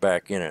then jump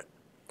back in it.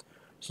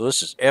 So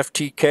this is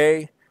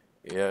FTK.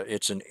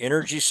 It's an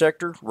energy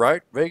sector,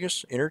 right,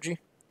 Vegas? Energy?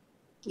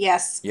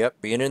 Yes.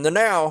 Yep, being in the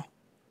now.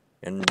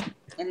 And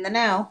in the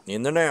now.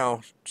 In the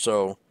now.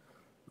 So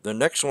the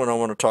next one I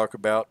want to talk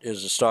about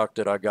is a stock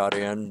that I got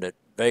in that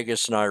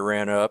Vegas and I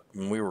ran up,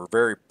 and we were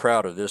very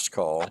proud of this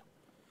call.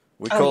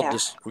 We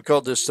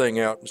called this thing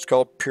out. It's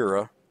called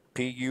PURA.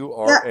 Yeah,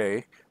 PURA.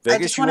 I just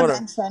Vegas, you want to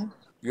want to? mention,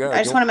 Yeah, I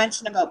just go. want to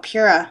mention about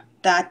Pura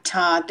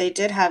that they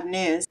did have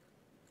news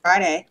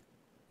Friday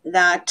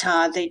that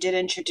they did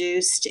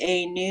introduce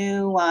a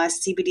new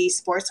CBD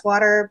sports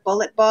water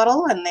bullet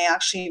bottle, and they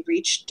actually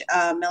reached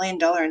 $1 million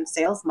in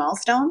sales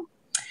milestone.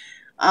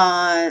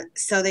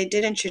 So they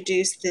did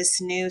introduce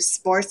this new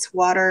sports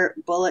water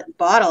bullet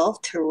bottle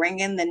to ring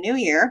in the new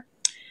year,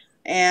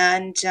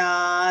 and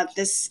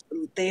this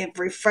they have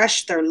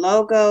refreshed their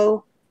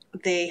logo.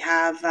 They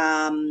have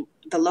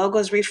the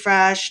logos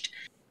refreshed.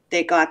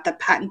 They got the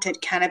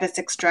patented cannabis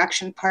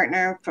extraction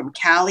partner from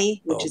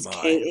Cali, which Oh is my.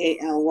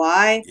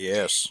 KALY,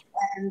 Yes.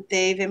 and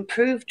they've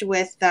improved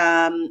with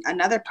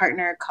another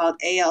partner called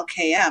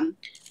ALKM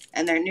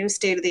and their new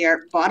state of the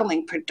art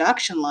bottling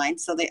production line.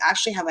 So they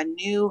actually have a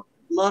new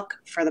look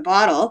for the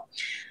bottle.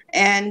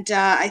 And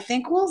I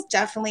think we'll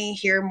definitely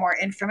hear more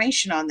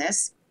information on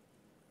this,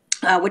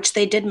 which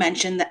they did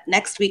mention that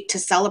next week to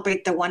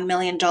celebrate the $1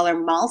 million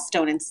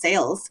milestone in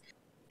sales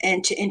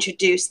and to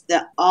introduce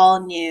the all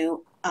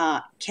new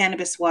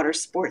cannabis water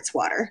sports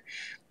water.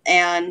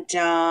 And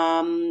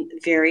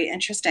very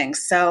interesting.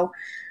 So,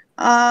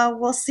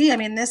 we'll see. I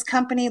mean, this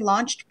company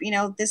launched,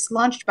 this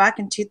launched back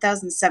in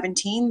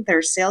 2017.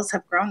 Their sales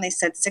have grown, they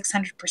said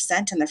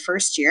 600% in the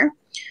first year.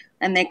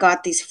 And they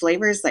got these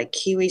flavors like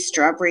kiwi,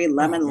 strawberry, Oh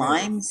lemon, man.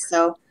 lime.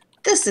 So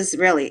this is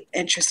really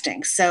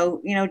interesting.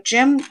 So,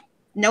 Jim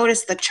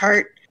noticed the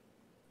chart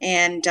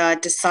and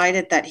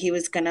decided that he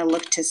was going to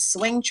look to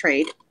swing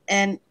trade.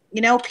 And,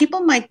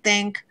 people might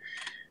think,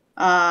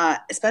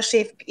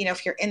 especially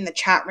if you're in the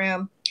chat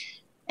room,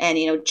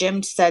 and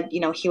Jim said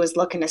he was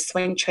looking to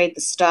swing trade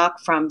the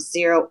stock from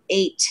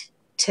 0.8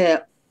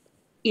 to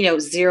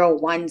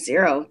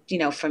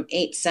 0.10, from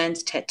 8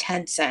 cents to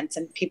 10 cents,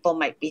 and people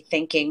might be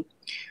thinking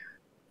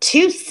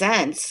 2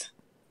 cents.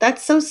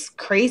 That's so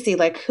crazy.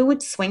 Like, who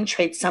would swing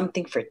trade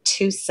something for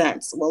 2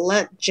 cents? Well,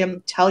 let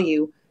Jim tell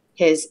you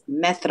his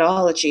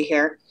methodology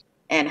here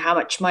and how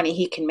much money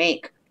he can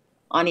make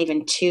on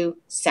even 2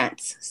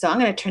 cents. So I'm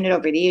going to turn it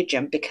over to you,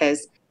 Jim,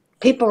 because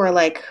people were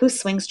like, who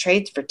swings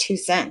trades for 2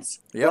 cents?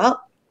 Yep.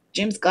 Well,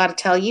 Jim's got to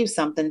tell you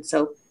something.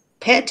 So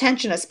pay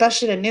attention,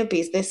 especially to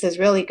newbies. This is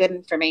really good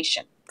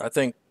information. I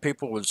think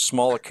people with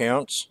small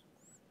accounts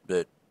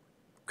that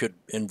could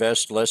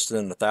invest less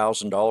than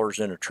 $1,000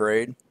 in a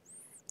trade,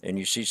 and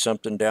you see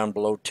something down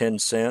below 10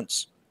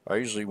 cents, I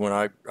usually, when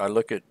I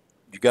look at,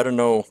 you got to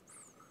know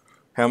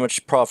how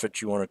much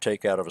profit you want to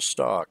take out of a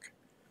stock.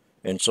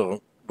 And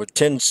so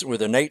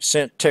with an 8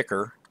 cent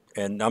ticker,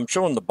 and I'm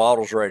showing the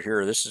bottles right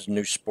here. This is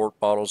new sport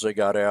bottles they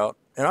got out,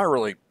 and I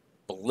really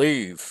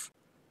believe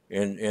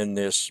in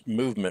this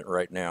movement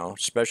right now,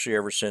 especially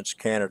ever since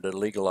Canada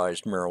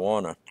legalized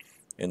marijuana,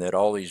 and that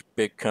all these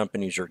big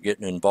companies are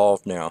getting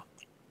involved now.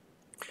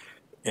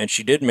 And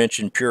she did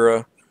mention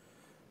Pura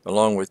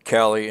along with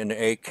Cali and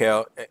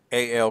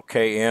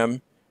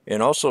ALKM,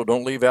 and also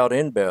don't leave out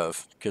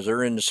NBEV because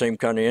they're in the same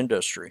kind of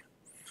industry.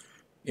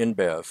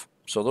 NBEV.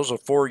 So those are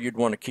four you'd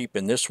want to keep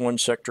in this one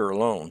sector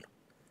alone.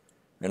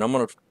 And I'm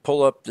going to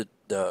pull up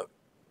the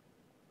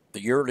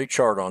yearly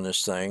chart on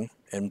this thing.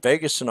 And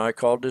Vegas and I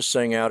called this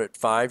thing out at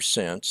 5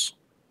 cents.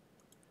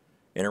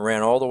 And it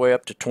ran all the way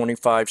up to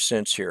 25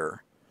 cents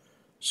here.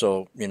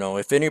 So,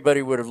 if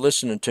anybody would have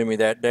listened to me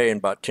that day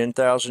and bought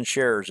 10,000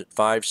 shares at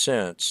 5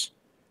 cents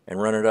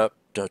and run it up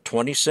to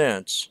 20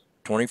 cents,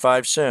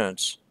 25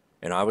 cents,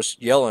 and I was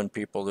yelling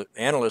people that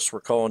analysts were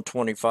calling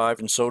 25,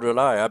 and so did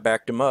I. I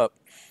backed them up.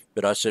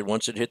 But I said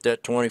once it hit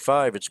that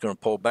 25, it's going to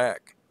pull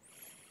back.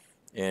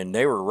 And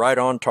they were right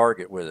on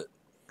target with it.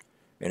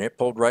 And it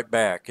pulled right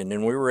back. And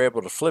then we were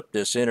able to flip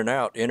this in and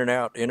out, in and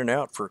out, in and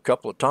out for a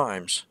couple of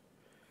times.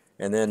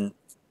 And then,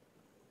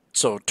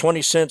 so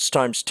 20 cents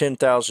times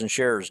 10,000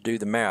 shares, do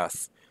the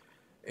math.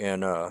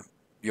 And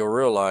you'll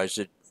realize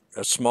that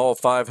a small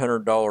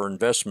 $500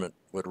 investment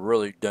would have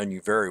really done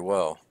you very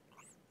well.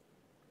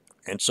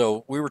 And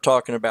so we were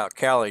talking about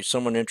Cali.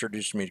 Someone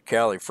introduced me to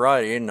Cali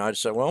Friday, and I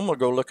said, well, I'm going to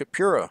go look at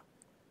Pura,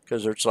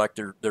 because it's like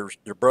they're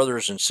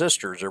brothers and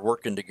sisters. They're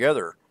working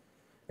together.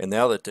 And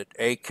now that the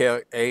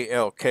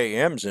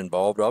ALKM's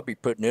involved, I'll be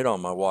putting it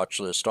on my watch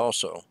list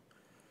also.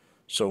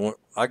 So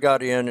I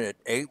got in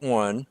at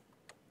 8.1,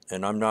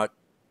 and I'm not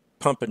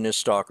pumping this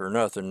stock or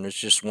nothing. It's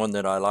just one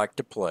that I like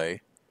to play.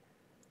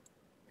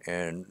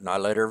 And I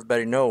let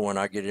everybody know when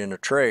I get in a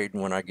trade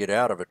and when I get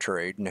out of a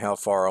trade and how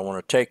far I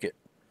want to take it.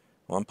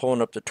 Well, I'm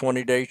pulling up the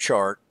 20-day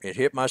chart. It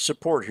hit my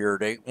support here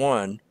at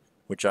 8.1,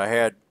 which I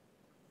had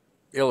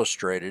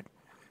illustrated.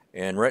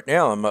 And right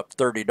now I'm up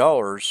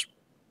 $30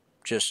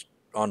 just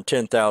on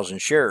 10,000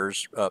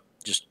 shares, up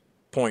just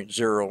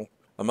 0.0.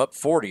 I'm up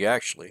 40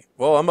 actually.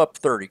 Well, I'm up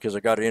 30 because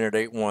I got it in at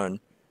 8.1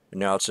 and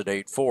now it's at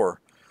 8.4.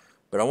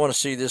 But I want to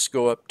see this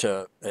go up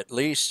to at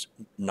least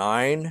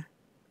 9,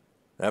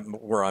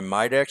 where I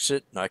might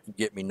exit and I can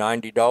get me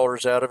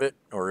 $90 out of it.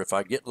 Or if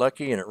I get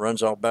lucky and it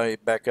runs all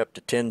back up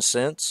to 10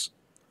 cents,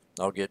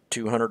 I'll get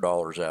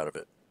 $200 out of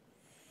it.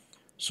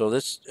 So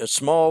this a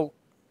small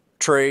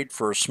trade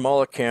for a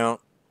small account.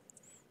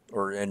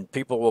 and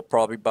people will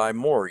probably buy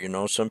more. You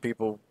know, some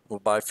people will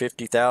buy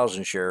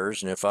 50,000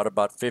 shares, and if I'd have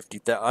bought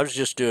 50,000, I was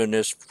just doing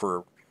this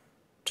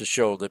to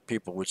show that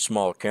people with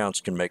small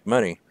accounts can make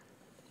money.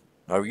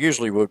 I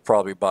usually would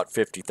probably bought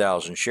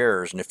 50,000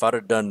 shares, and if I'd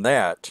have done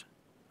that,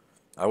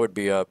 I would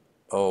be up,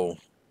 oh,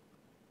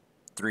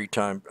 three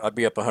times. I'd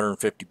be up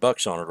 150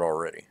 bucks on it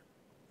already.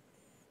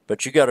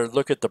 But you got to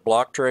look at the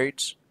block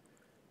trades.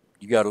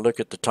 You got to look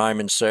at the time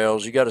in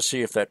sales. You got to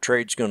see if that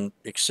trade's going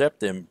to accept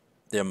them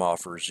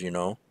offers, you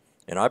know.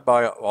 And I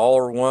buy all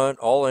or one,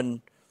 all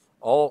in,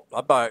 all.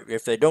 I buy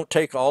if they don't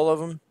take all of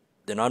them,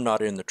 then I'm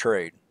not in the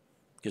trade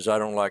because I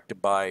don't like to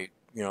buy,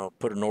 you know,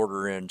 put an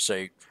order in,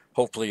 say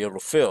hopefully it'll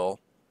fill.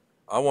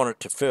 I want it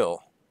to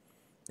fill,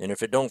 and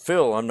if it don't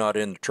fill, I'm not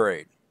in the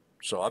trade.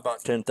 So I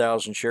bought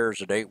 10,000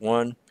 shares at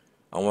 8.1.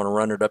 I want to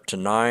run it up to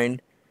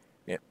 9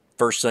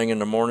 first thing in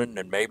the morning,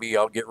 and maybe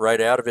I'll get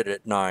right out of it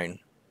at 9.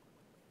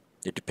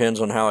 It depends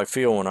on how I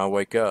feel when I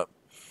wake up.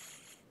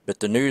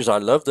 But the news, I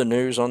love the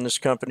news on this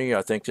company.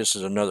 I think this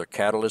is another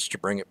catalyst to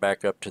bring it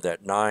back up to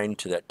that 9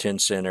 to that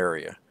 10-cent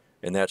area,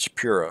 and that's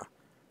PURA.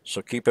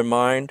 So keep in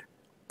mind,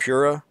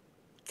 PURA,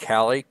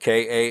 Cali,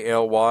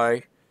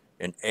 K-A-L-Y,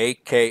 and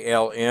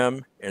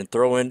A-K-L-M, and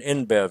throw in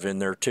NBEV in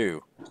there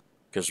too,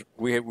 because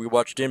we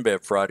watched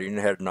NBEV Friday and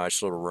it had a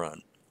nice little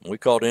run. We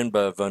called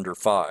NBEV under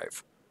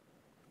 5.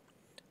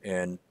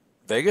 And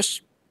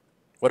Vegas,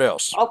 what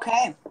else?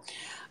 Okay.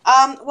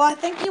 Well, I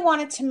think you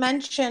wanted to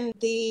mention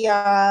the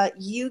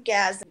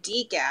UGAZ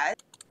DGAZ,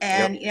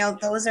 Yep. and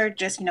those are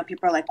just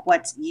people are like,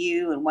 what's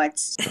U and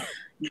what's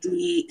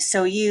D?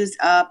 So U's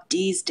up,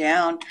 D's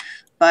down,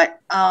 but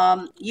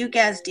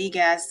UGAZ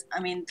DGAZ. I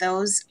mean,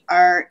 those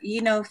are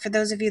for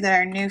those of you that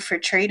are new for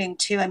trading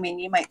too. I mean,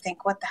 you might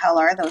think, what the hell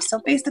are those? So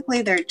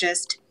basically, they're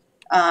just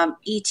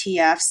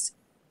ETFs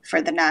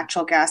for the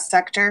natural gas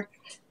sector,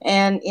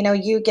 and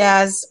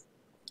UGAZ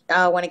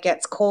when it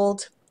gets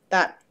cold,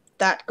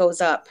 that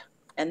goes up,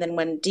 and then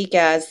when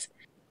DGAZ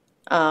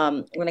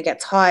when it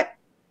gets hot,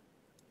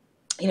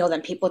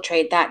 then people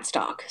trade that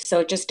stock. So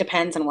it just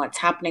depends on what's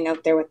happening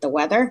out there with the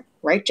weather,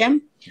 right,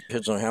 Jim?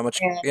 Depends on how much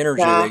And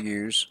energy they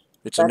use.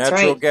 It's a that's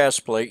natural right. gas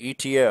play,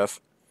 ETF.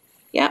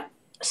 Yeah.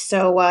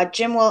 So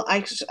Jim, well,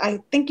 I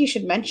think you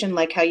should mention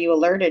like how you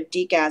alerted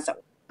DGAZ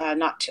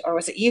not to, or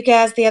was it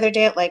UGAZ the other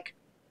day at like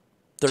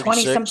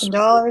 20 36. something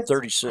dollars?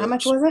 How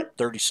much 36. was it?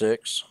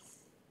 36.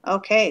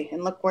 Okay,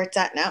 and look where it's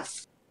at now.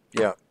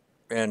 Yeah.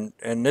 And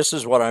this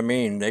is what I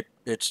mean.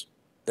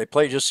 They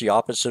play just the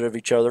opposite of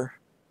each other.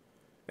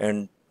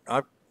 And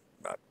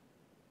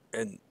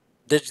and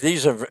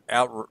these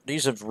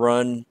have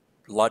run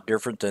a lot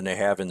different than they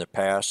have in the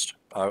past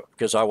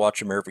because I watch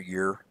them every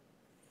year.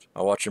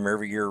 I watch them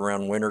every year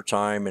around winter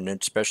time and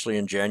especially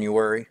in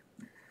January.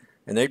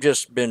 And they've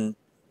just been,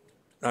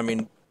 I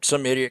mean,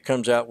 some idiot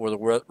comes out with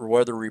a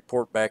weather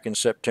report back in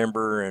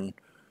September and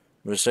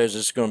it says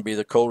it's going to be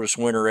the coldest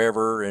winter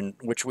ever, and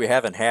which we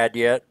haven't had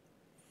yet.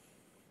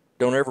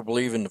 Don't ever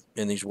believe in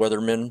these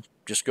weathermen.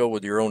 Just go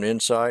with your own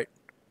insight.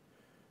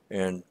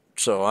 And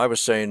so I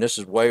was saying this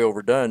is way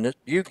overdone.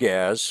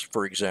 UGAZ,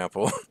 for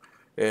example,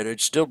 and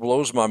it still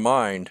blows my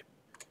mind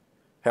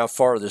how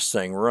far this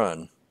thing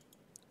run.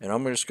 And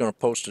I'm just going to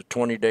post a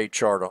 20-day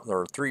chart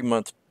or a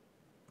 3-month.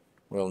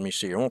 Well, let me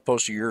see. I'm going to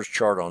post a year's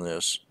chart on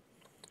this.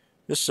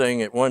 This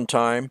thing at one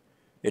time,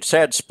 it's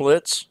had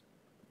splits.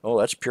 Oh,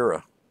 that's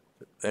Pura.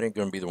 That ain't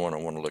going to be the one I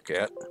want to look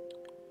at.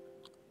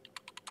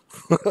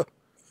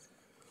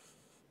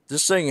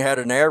 This thing had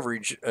an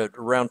average at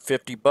around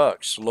 50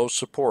 bucks, low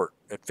support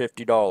at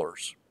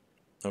 $50.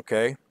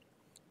 Okay?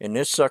 And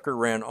this sucker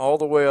ran all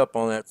the way up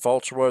on that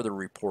false weather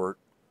report,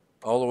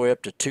 all the way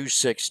up to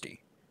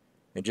 260,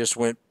 and just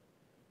went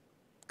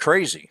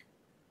crazy.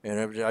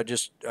 And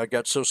I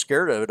got so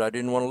scared of it, I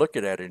didn't want to look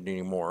at it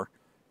anymore.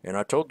 And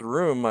I told the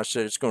room, I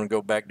said, it's going to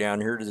go back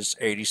down here to this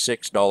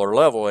 $86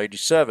 level,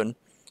 87,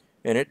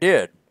 and it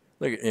did.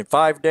 Look, in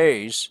 5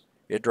 days,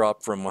 it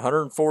dropped from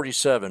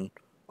 147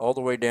 all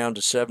the way down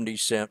to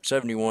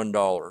 71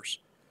 dollars.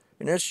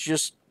 And it's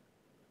just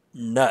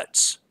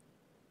nuts.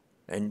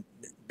 And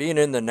being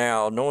in the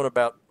now, knowing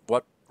about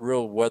what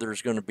real weather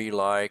is going to be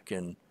like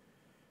and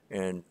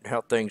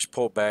how things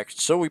pull back.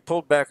 So we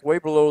pulled back way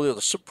below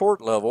the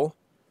support level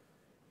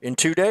in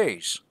 2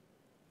 days.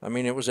 I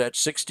mean, it was at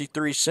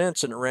 63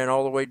 cents and it ran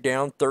all the way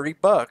down 30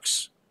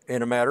 bucks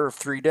in a matter of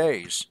 3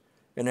 days.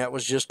 And that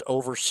was just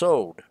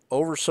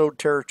oversold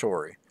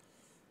territory.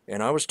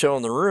 And I was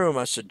telling the room,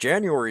 I said,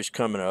 January's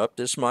coming up.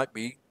 This might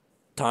be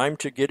time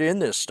to get in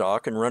this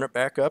stock and run it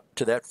back up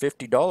to that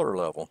 $50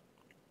 level.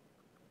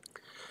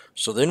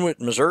 So then when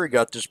Missouri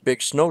got this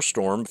big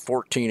snowstorm,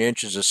 14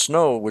 inches of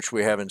snow, which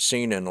we haven't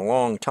seen in a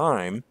long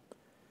time.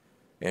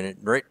 And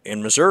right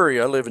in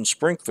Missouri, I live in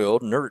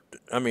Springfield, and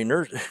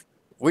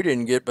we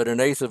didn't get but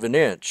 1/8 of an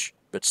inch.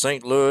 But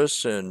St.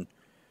 Louis and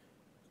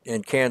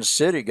Kansas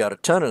City got a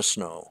ton of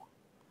snow.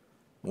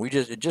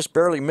 It just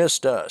barely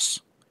missed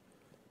us.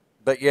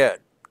 But yet,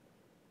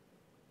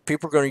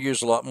 people are going to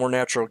use a lot more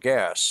natural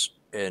gas,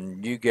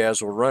 and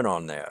UGAZ will run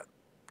on that.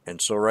 And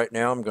so right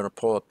now I'm going to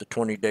pull up the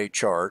 20-day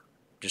chart.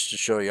 just to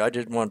show you. I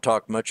didn't want to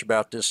talk much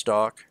about this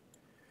stock.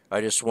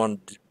 I just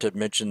wanted to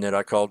mention that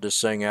I called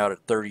this thing out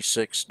at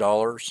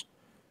 $36.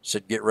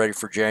 Said get ready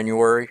for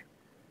January,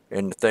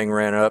 and the thing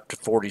ran up to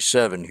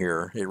 47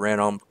 here. It ran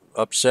on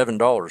up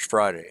 $7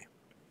 Friday.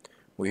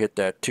 We hit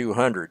that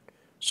 200.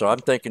 So I'm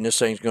thinking this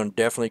thing's going to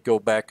definitely go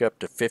back up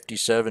to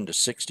 57 to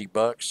 60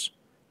 bucks.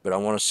 But I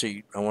want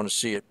to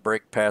see it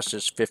break past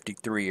this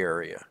 53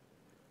 area.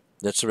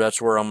 That's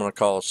where I'm going to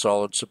call a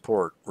solid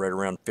support, right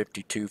around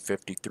 52,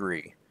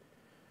 53.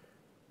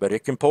 But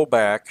it can pull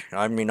back.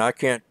 I mean, I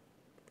can't,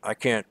 my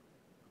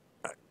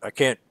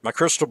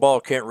crystal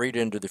ball can't read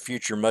into the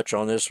future much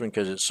on this one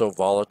because it's so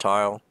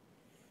volatile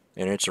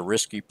and it's a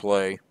risky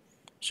play.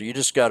 So you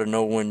just got to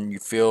know when you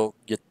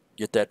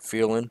get that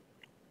feeling.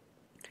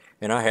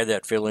 And I had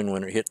that feeling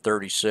when it hit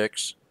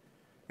 36,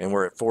 and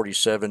we're at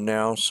 47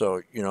 now.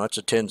 So, you know, it's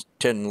a $10,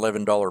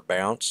 $11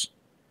 bounce.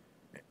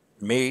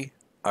 Me,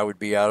 I would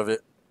be out of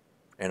it,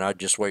 and I'd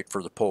just wait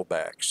for the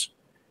pullbacks.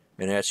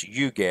 And that's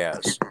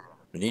UGAZ.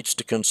 It needs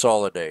to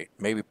consolidate.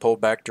 Maybe pull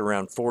back to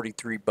around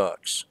 43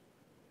 bucks,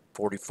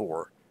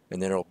 44,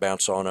 and then it'll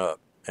bounce on up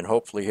and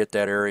hopefully hit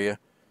that area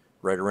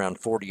right around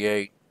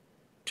 48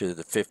 to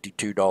the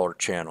 $52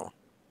 channel.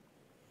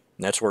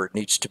 And that's where it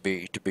needs to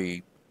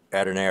be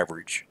at an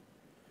average.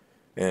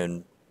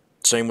 And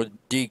same with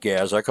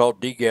DGAZ. I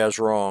called DGAZ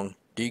wrong.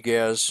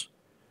 DGAZ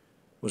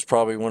was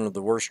probably one of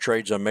the worst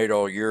trades I made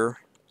all year.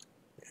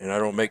 And I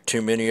don't make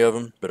too many of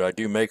them, but I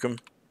do make them.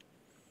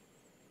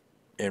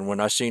 And when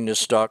I seen this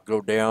stock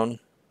go down,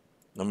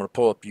 I'm going to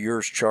pull up the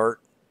year's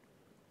chart,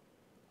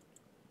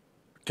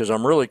 because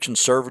I'm really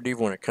conservative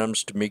when it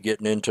comes to me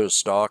getting into a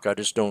stock. I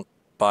just don't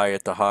buy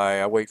at the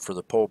high. I wait for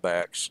the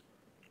pullbacks.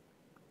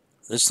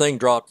 This thing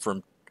dropped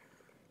from,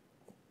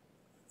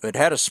 it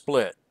had a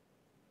split.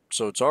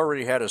 So it's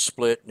already had a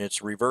split, and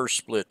it's reverse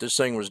split. This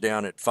thing was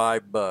down at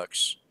 5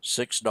 bucks,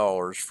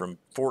 $6 from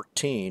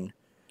 14.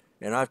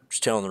 And I was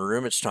telling the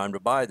room it's time to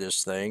buy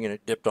this thing, and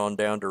it dipped on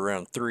down to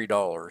around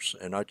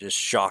 $3, and it just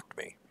shocked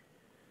me.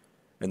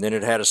 And then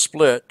it had a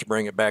split to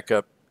bring it back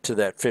up to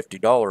that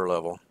 $50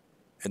 level.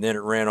 And then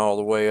it ran all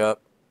the way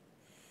up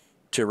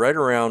to right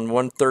around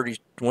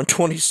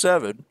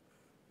 127,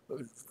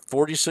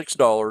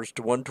 $46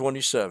 to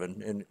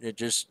 127, and it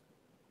just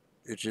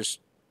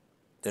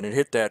then it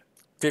hit that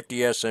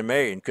 50 SMA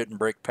and couldn't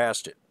break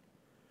past it.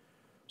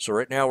 So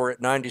right now we're at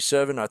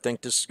 97. I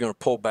think this is going to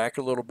pull back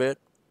a little bit.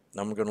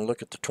 I'm going to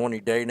look at the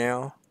 20-day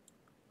now.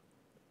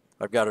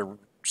 I've got a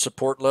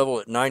support level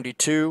at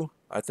 92.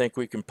 I think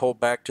we can pull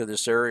back to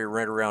this area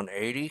right around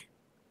 80.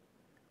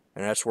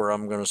 And that's where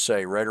I'm going to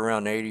say right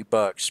around 80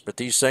 bucks. But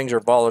these things are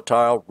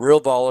volatile, real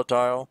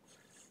volatile.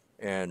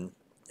 And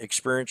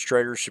experienced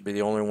traders should be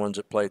the only ones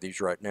that play these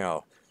right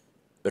now.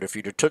 But if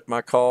you'd have took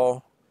my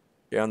call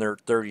down there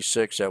at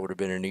 36, that would have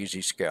been an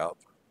easy scalp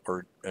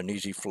or an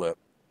easy flip.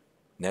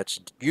 And that's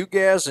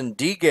UGAZ and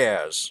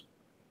DGAZ.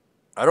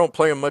 I don't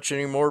play them much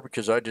anymore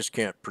because I just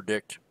can't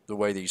predict the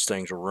way these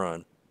things will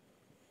run.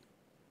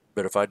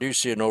 But if I do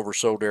see an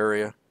oversold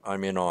area,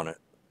 I'm in on it.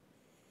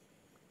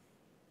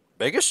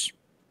 Vegas,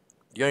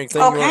 you got anything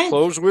you want to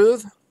close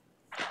with?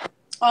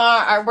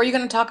 Were you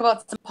going to talk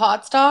about some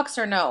pot stocks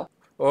or no?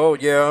 Oh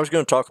yeah, I was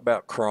going to talk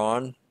about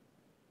CRON.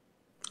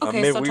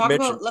 Okay, so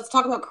let's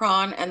talk about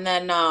CRON, and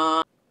then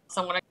so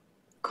I'm going to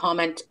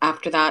comment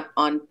after that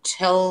on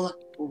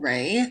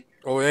Tilray.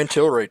 Oh, and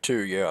Tilray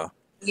too, yeah.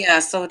 Yeah,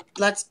 so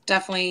let's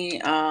definitely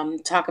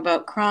talk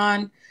about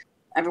CRON.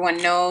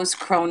 Everyone knows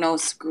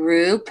Kronos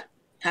Group.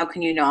 How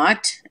can you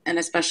not? And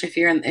especially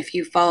if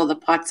you follow the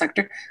pot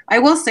sector. I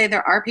will say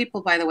there are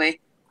people, by the way,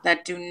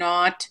 that do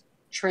not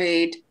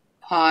trade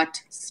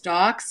pot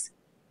stocks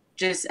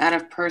just out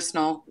of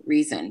personal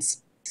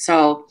reasons.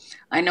 So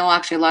I know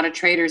actually a lot of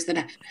traders that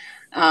have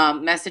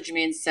messaged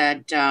me and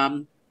said,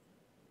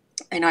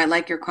 I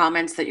like your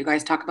comments that you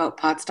guys talk about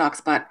pot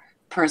stocks, but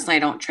personally I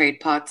don't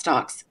trade pot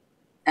stocks.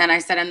 And I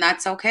said, and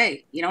that's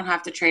okay. You don't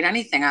have to trade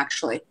anything,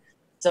 actually.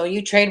 So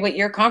you trade what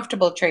you're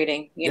comfortable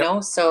trading, you know?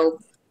 So,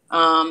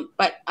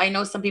 but I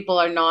know some people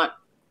are not,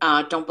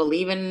 don't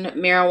believe in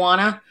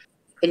marijuana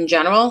in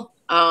general.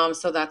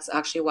 So that's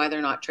actually why they're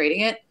not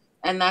trading it.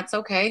 And that's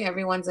okay.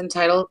 Everyone's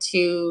entitled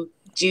to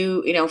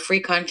do,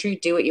 free country,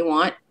 do what you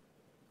want.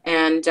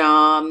 And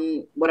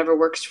whatever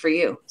works for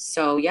you.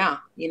 So yeah,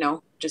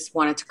 just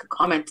wanted to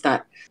comment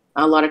that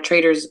a lot of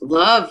traders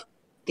love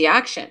the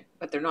action,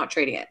 but they're not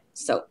trading it.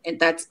 So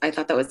I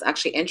thought that was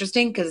actually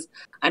interesting because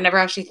I never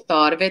actually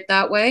thought of it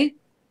that way.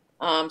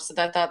 So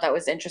I thought that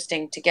was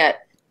interesting to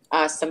get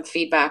some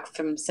feedback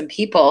from some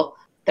people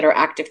that are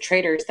active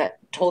traders that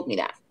told me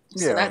that.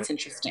 So that's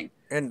interesting.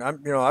 And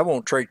I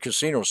won't trade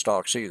casino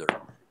stocks either.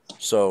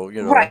 So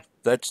right.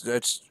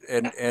 that's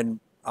and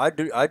I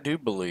do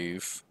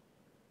believe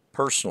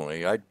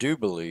personally, I do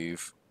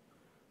believe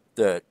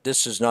that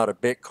this is not a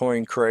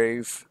Bitcoin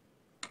crave.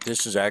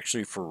 This is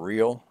actually for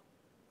real.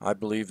 I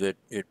believe that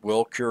it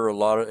will cure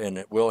and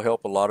it will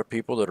help a lot of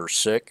people that are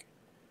sick.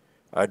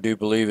 I do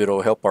believe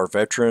it'll help our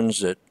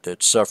veterans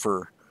that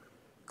suffer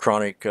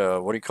chronic,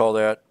 what do you call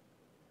that?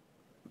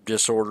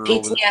 disorder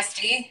over there.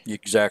 PTSD.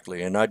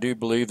 Exactly. And I do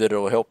believe that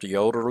it'll help the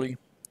elderly.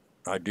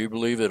 I do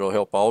believe it'll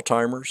help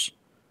Alzheimer's.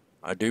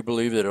 I do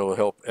believe that it'll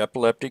help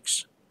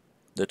epileptics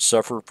that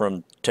suffer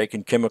from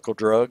taking chemical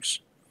drugs.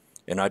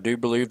 And I do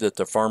believe that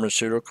the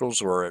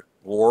pharmaceuticals are at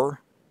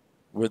war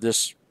with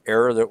this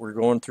era that we're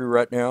going through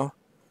right now.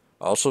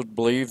 I also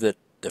believe that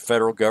the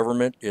federal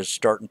government is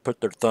starting to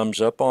put their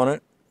thumbs up on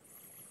it.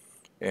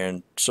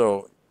 And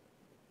so,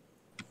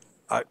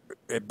 I,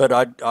 but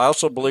I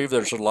also believe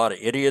there's a lot of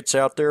idiots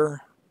out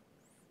there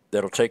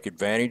that'll take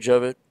advantage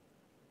of it.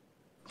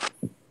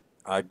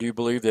 I do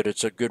believe that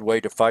it's a good way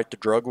to fight the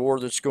drug war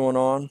that's going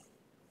on.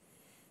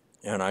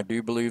 And I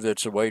do believe that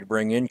it's a way to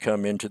bring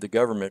income into the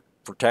government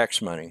for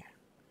tax money.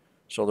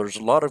 So there's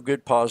a lot of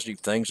good positive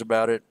things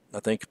about it. I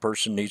think a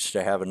person needs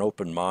to have an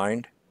open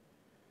mind.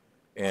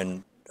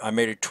 And I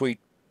made a tweet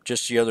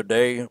just the other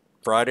day,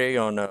 Friday,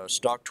 on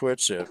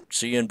Stocktwits.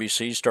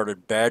 CNBC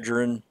started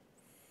badgering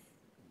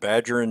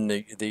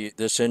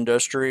this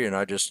industry, and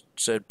I just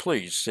said,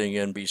 please,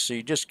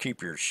 CNBC, just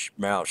keep your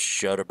mouth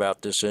shut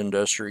about this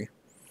industry,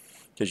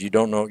 because you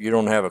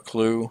don't have a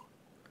clue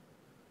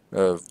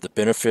of the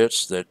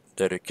benefits that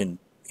it can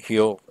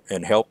heal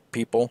and help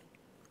people.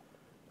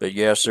 But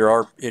yes, there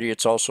are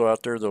idiots also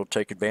out there that'll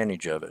take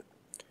advantage of it.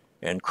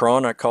 And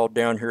CRON, I called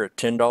down here at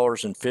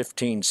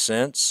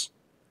 $10.15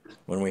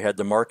 when we had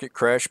the market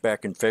crash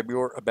back in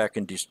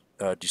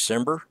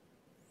December.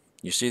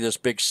 You see this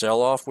big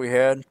sell-off we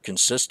had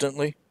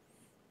consistently,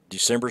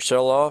 December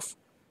sell-off,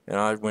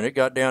 and when it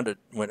got down to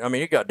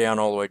it got down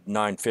all the way to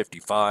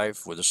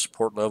 955 with a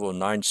support level of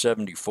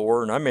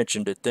 974, and I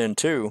mentioned it then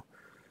too,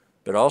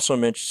 but also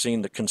mentioned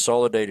seeing the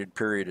consolidated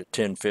period at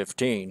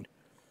 1015.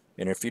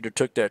 And if you'd have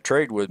took that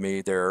trade with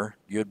me there,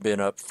 you'd been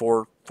up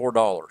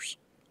 $4.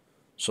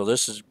 So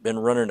this has been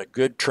running a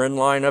good trend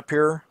line up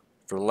here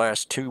for the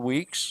last 2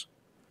 weeks.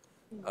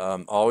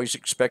 Always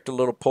expect a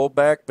little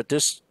pullback, but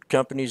this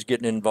company's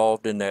getting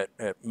involved in that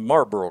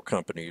Marlboro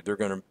company. They're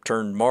going to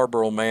turn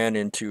Marlboro Man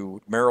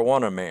into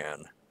Marijuana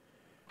Man.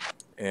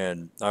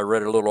 And I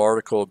read a little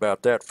article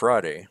about that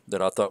Friday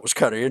that I thought was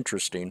kind of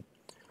interesting.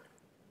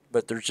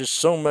 But there's just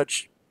so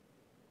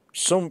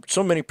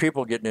many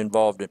people getting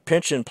involved in it.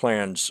 Pension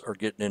plans are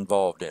getting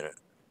involved in it.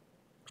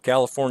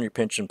 California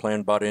pension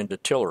plan bought into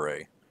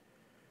TLRY,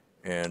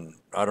 and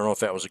I don't know if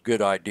that was a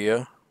good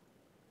idea,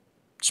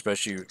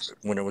 especially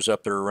when it was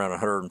up there around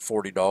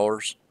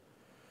 $140.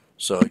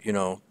 So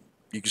you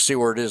can see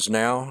where it is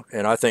now,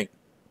 and I think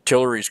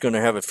TLRY is going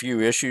to have a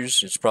few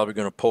issues. It's probably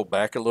going to pull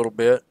back a little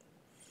bit.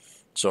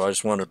 So I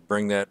just want to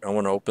I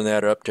want to open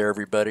that up to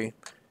everybody.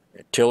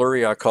 At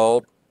TLRY, I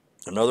called,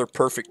 another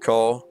perfect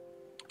call.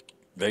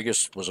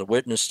 Vegas was a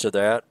witness to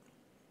that.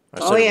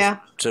 I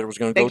said it was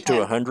going to go to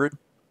 100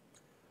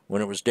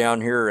 when it was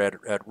down here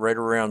at right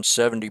around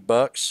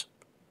 $70.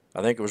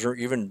 I think it was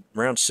even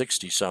around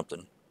 60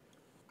 something.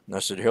 And I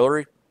said,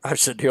 Hillary,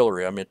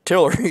 I meant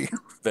Tillery,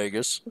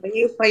 Vegas. But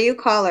you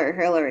call her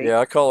Hillary. Yeah,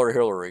 I call her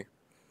Hillary.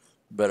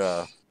 But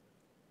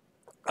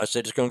I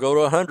said it's going to go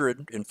to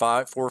 100 in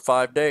 4 or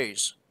 5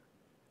 days.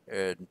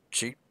 And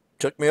she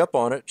took me up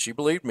on it. She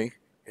believed me.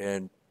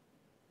 And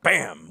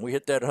bam, we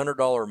hit that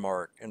 $100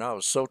 mark. And I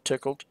was so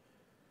tickled.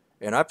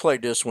 And I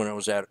played this when it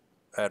was at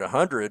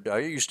 100. I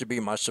used to be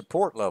my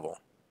support level.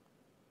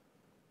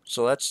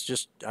 So I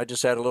just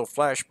had a little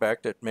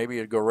flashback that maybe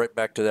it'd go right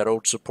back to that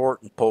old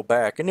support and pull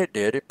back. And it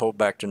did. It pulled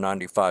back to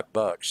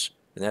 $95.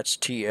 And that's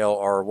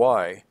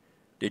TLRY.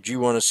 Did you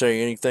want to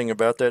say anything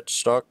about that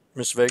stock,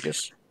 Miss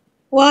Vegas?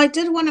 Well, I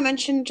did want to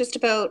mention just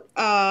about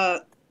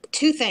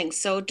two things.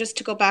 So just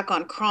to go back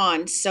on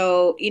CRON.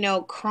 So,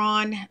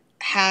 CRON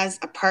has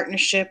a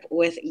partnership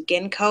with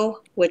Ginkgo,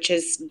 which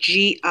is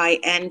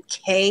GINKO,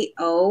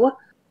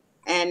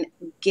 and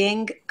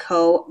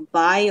Ginkgo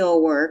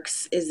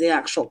Bioworks is the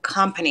actual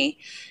company.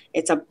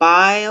 It's a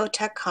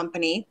biotech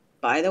company,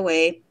 by the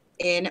way,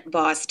 in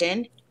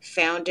Boston,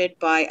 founded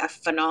by a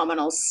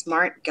phenomenal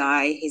smart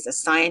guy. He's a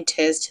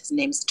scientist. His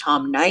name's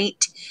Tom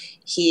Knight.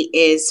 He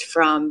is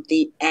from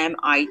the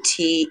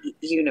MIT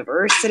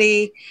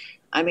University.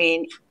 I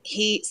mean,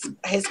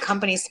 his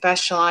company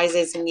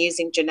specializes in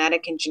using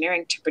genetic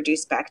engineering to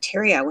produce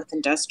bacteria with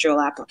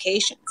industrial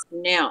applications.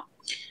 Now,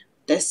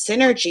 the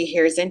synergy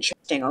here is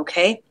interesting,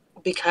 okay?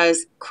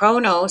 Because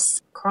CRON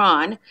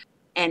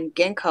and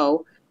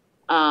Ginkgo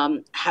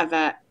have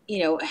a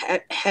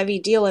heavy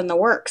deal in the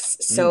works.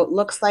 So it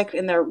looks like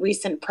in their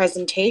recent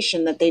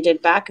presentation that they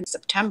did back in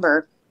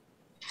September,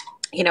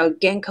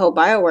 Ginkgo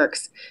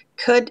Bioworks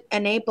could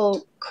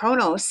enable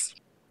Kronos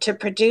to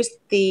produce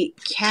the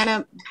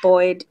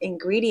cannabinoid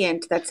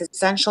ingredient that's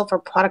essential for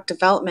product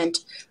development,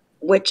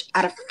 which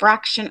at a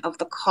fraction of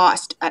the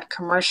cost at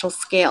commercial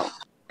scale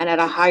and at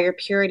a higher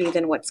purity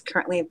than what's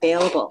currently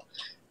available.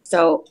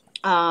 So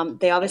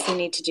they obviously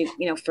need to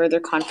do, further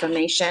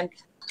confirmation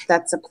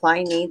that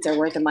supply needs are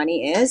where the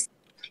money is.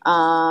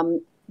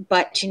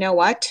 But you know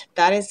what?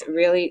 That is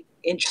really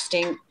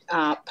interesting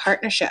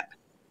partnership.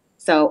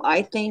 So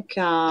I think,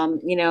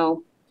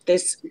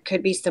 this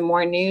could be some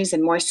more news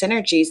and more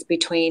synergies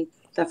between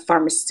the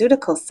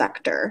pharmaceutical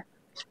sector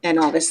and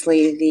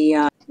obviously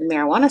the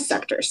marijuana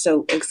sector.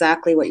 So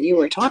exactly what you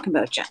were talking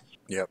about, Jen.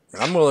 Yep.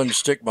 I'm willing to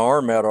stick my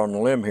arm out on the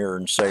limb here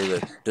and say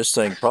that this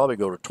thing probably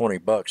go to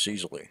 $20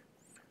 easily.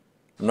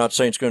 I'm not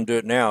saying it's going to do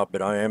it now,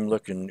 but I am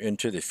looking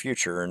into the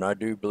future, and I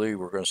do believe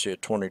we're going to see a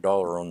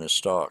 $20 on this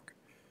stock.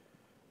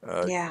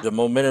 Yeah. The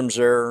momentum's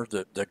there.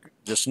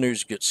 This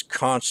news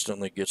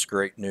constantly gets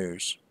great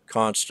news,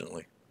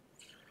 constantly,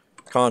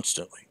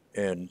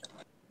 and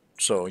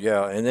so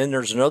yeah. And then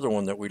there's another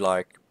one that we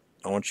like.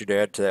 I want you to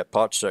add to that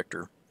pot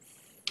sector,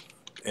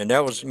 and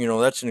that was,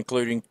 that's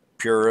including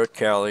Pura,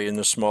 Cali, and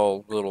the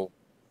small little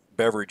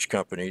beverage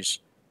companies.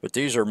 But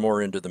these are more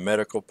into the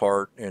medical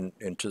part and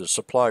into the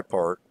supply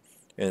part,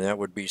 and that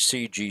would be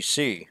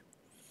CGC.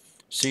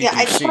 Yeah,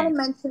 I just want CGC. to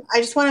mention.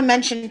 I just want to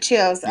mention too.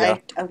 Yeah.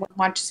 I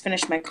want to just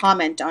finish my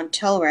comment on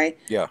Tilray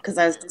Yeah. because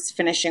I was just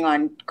finishing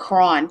on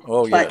Cron.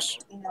 Oh But yes.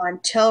 on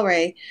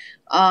Tilray,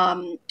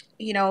 um,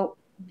 you know,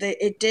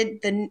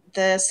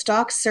 the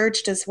stock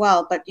surged as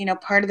well. But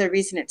part of the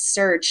reason it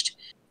surged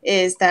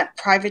is that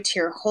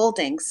Privateer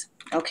Holdings,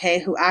 okay,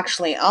 who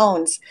actually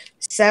owns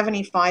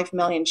 75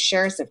 million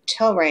shares of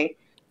Tilray,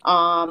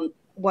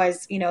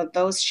 was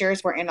those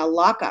shares were in a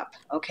lockup.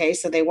 Okay,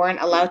 so they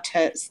weren't allowed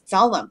to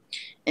sell them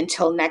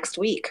until next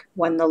week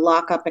when the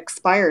lockup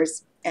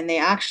expires. And they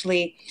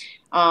actually,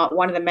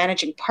 one of the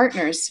managing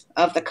partners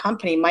of the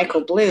company,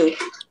 Michael Blue,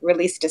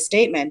 released a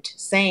statement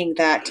saying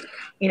that,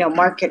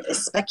 market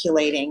is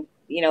speculating,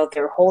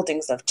 their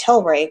holdings of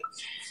Tilray.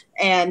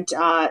 And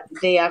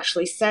they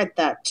actually said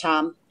that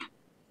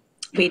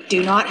we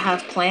do not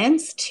have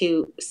plans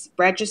to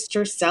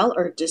register, sell,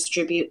 or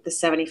distribute the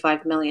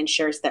 75 million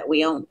shares that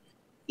we own,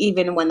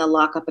 even when the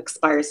lockup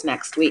expires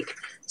next week.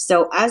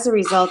 So as a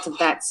result of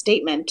that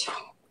statement,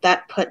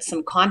 that put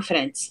some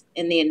confidence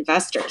in the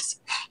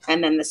investors.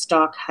 And then the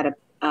stock had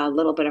a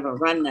little bit of a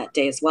run that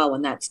day as well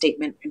when that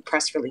statement and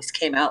press release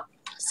came out.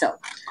 So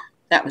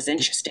that was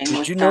interesting. Did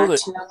with you know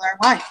that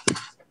TLRY.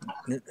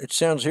 it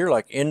sounds here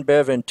like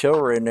InBev and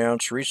Tilray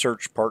announced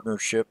research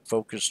partnership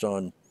focused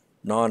on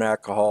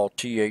non-alcohol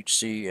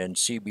THC and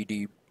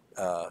CBD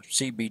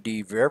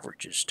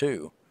beverages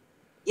too.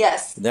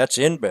 Yes. And that's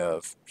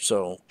InBev.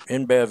 So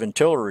InBev and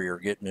Tilray are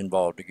getting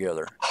involved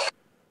together.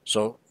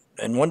 So,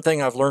 and one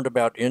thing I've learned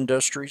about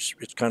industries,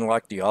 it's kind of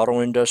like the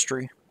auto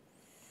industry.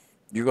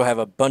 You're going to have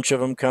a bunch of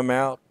them come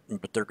out,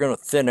 but they're going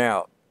to thin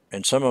out.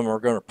 And some of them are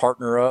going to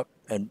partner up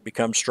and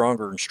become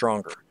stronger and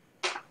stronger.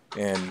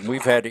 And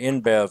we've had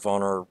InBev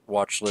on our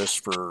watch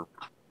list for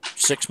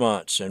 6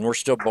 months, and we're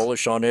still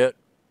bullish on it.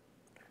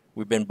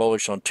 We've been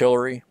bullish on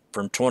Tilray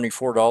from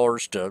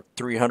 $24 to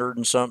 300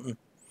 and something.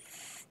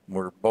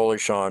 We're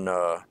bullish on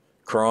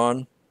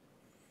CRON.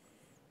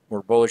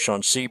 We're bullish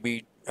on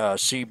CGC.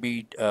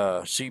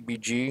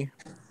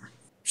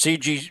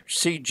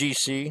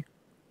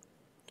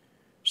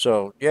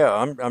 So yeah,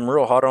 I'm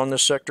real hot on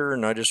this sector,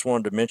 and I just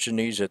wanted to mention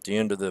these at the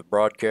end of the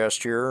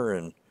broadcast here.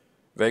 And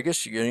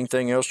Vegas, you got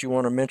anything else you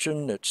want to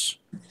mention? It's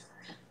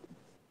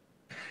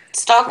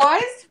Stock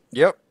wise?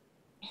 Yep.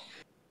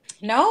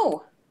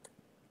 No.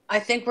 I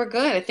think we're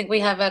good. I think we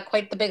have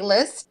quite the big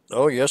list.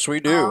 Oh yes, we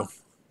do.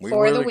 We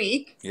For the really.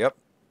 week. Yep.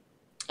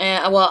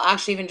 Well,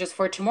 actually, even just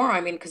for tomorrow.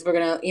 I mean, because we're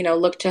gonna,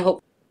 look to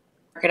hope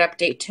market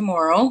update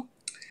tomorrow.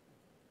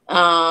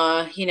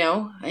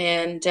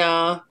 And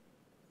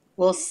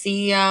we'll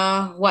see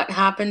what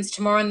happens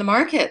tomorrow in the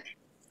market.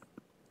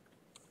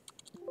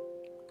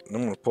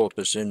 I'm going to pull up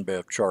this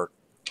InBev chart.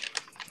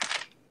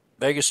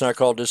 Vegas and I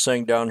called this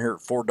thing down here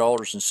at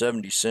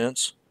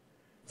 $4.70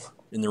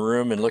 in the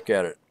room, and look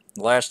at it.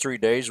 The last 3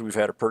 days we've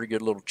had a pretty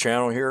good little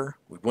channel here.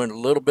 We went a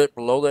little bit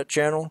below that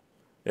channel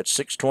at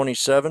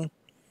 627,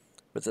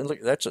 but then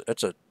look, that's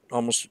a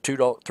almost a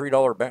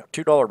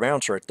 $2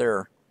 bounce right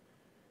there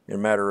in a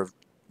matter of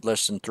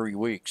less than 3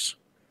 weeks.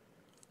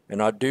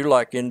 And I do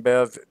like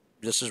InBev.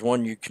 This is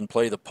one you can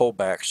play the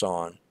pullbacks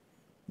on.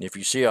 If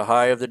you see a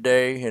high of the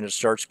day and it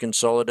starts to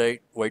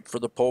consolidate, wait for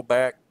the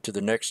pullback to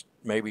the next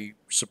maybe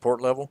support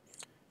level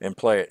and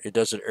play it. It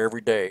does it every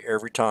day,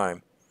 every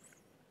time.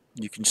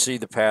 You can see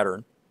the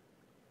pattern.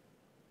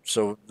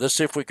 So let's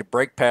see if we could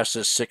break past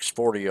this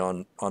 640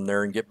 on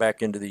there and get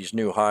back into these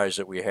new highs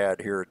that we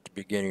had here at the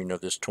beginning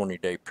of this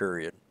 20-day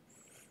period.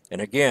 And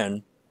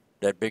again,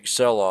 that big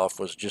sell-off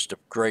was just a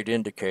great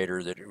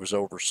indicator that it was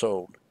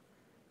oversold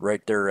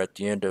right there at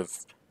the end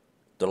of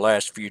the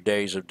last few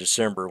days of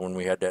December when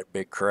we had that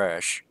big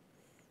crash.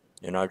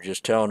 And I'm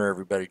just telling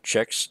everybody,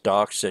 check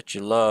stocks that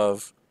you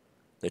love,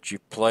 that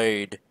you've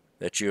played,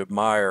 that you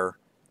admire,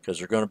 because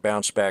they're going to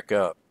bounce back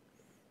up.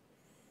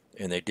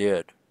 And they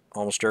did.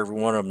 Almost every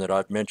one of them that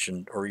I've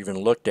mentioned or even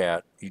looked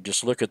at, you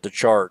just look at the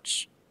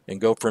charts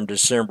and go from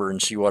December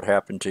and see what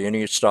happened to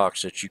any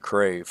stocks that you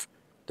crave,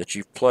 that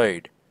you've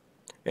played.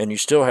 And you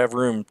still have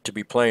room to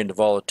be playing the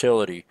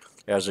volatility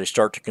as they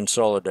start to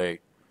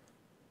consolidate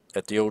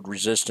at the old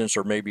resistance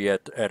or maybe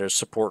at a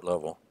support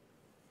level.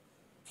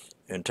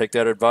 And take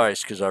that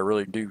advice, because I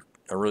really do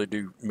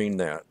mean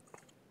that.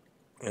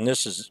 And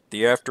this is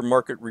the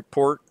aftermarket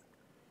report.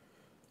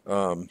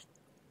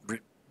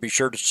 Be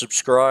sure to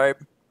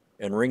subscribe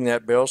and ring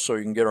that bell so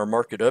you can get our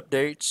market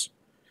updates.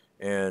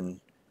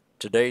 And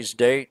today's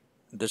date,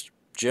 this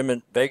Jim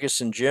in Vegas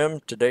and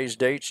Jim, today's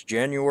date's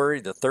January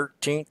the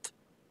 13th,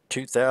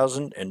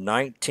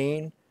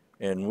 2019,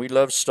 and we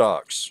love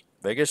stocks.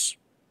 Vegas,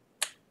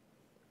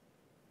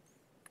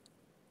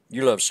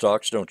 you love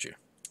stocks, don't you?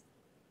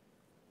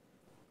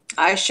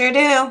 I sure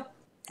do.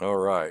 All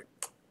right.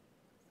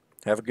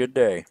 Have a good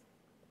day.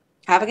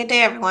 Have a good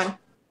day, everyone.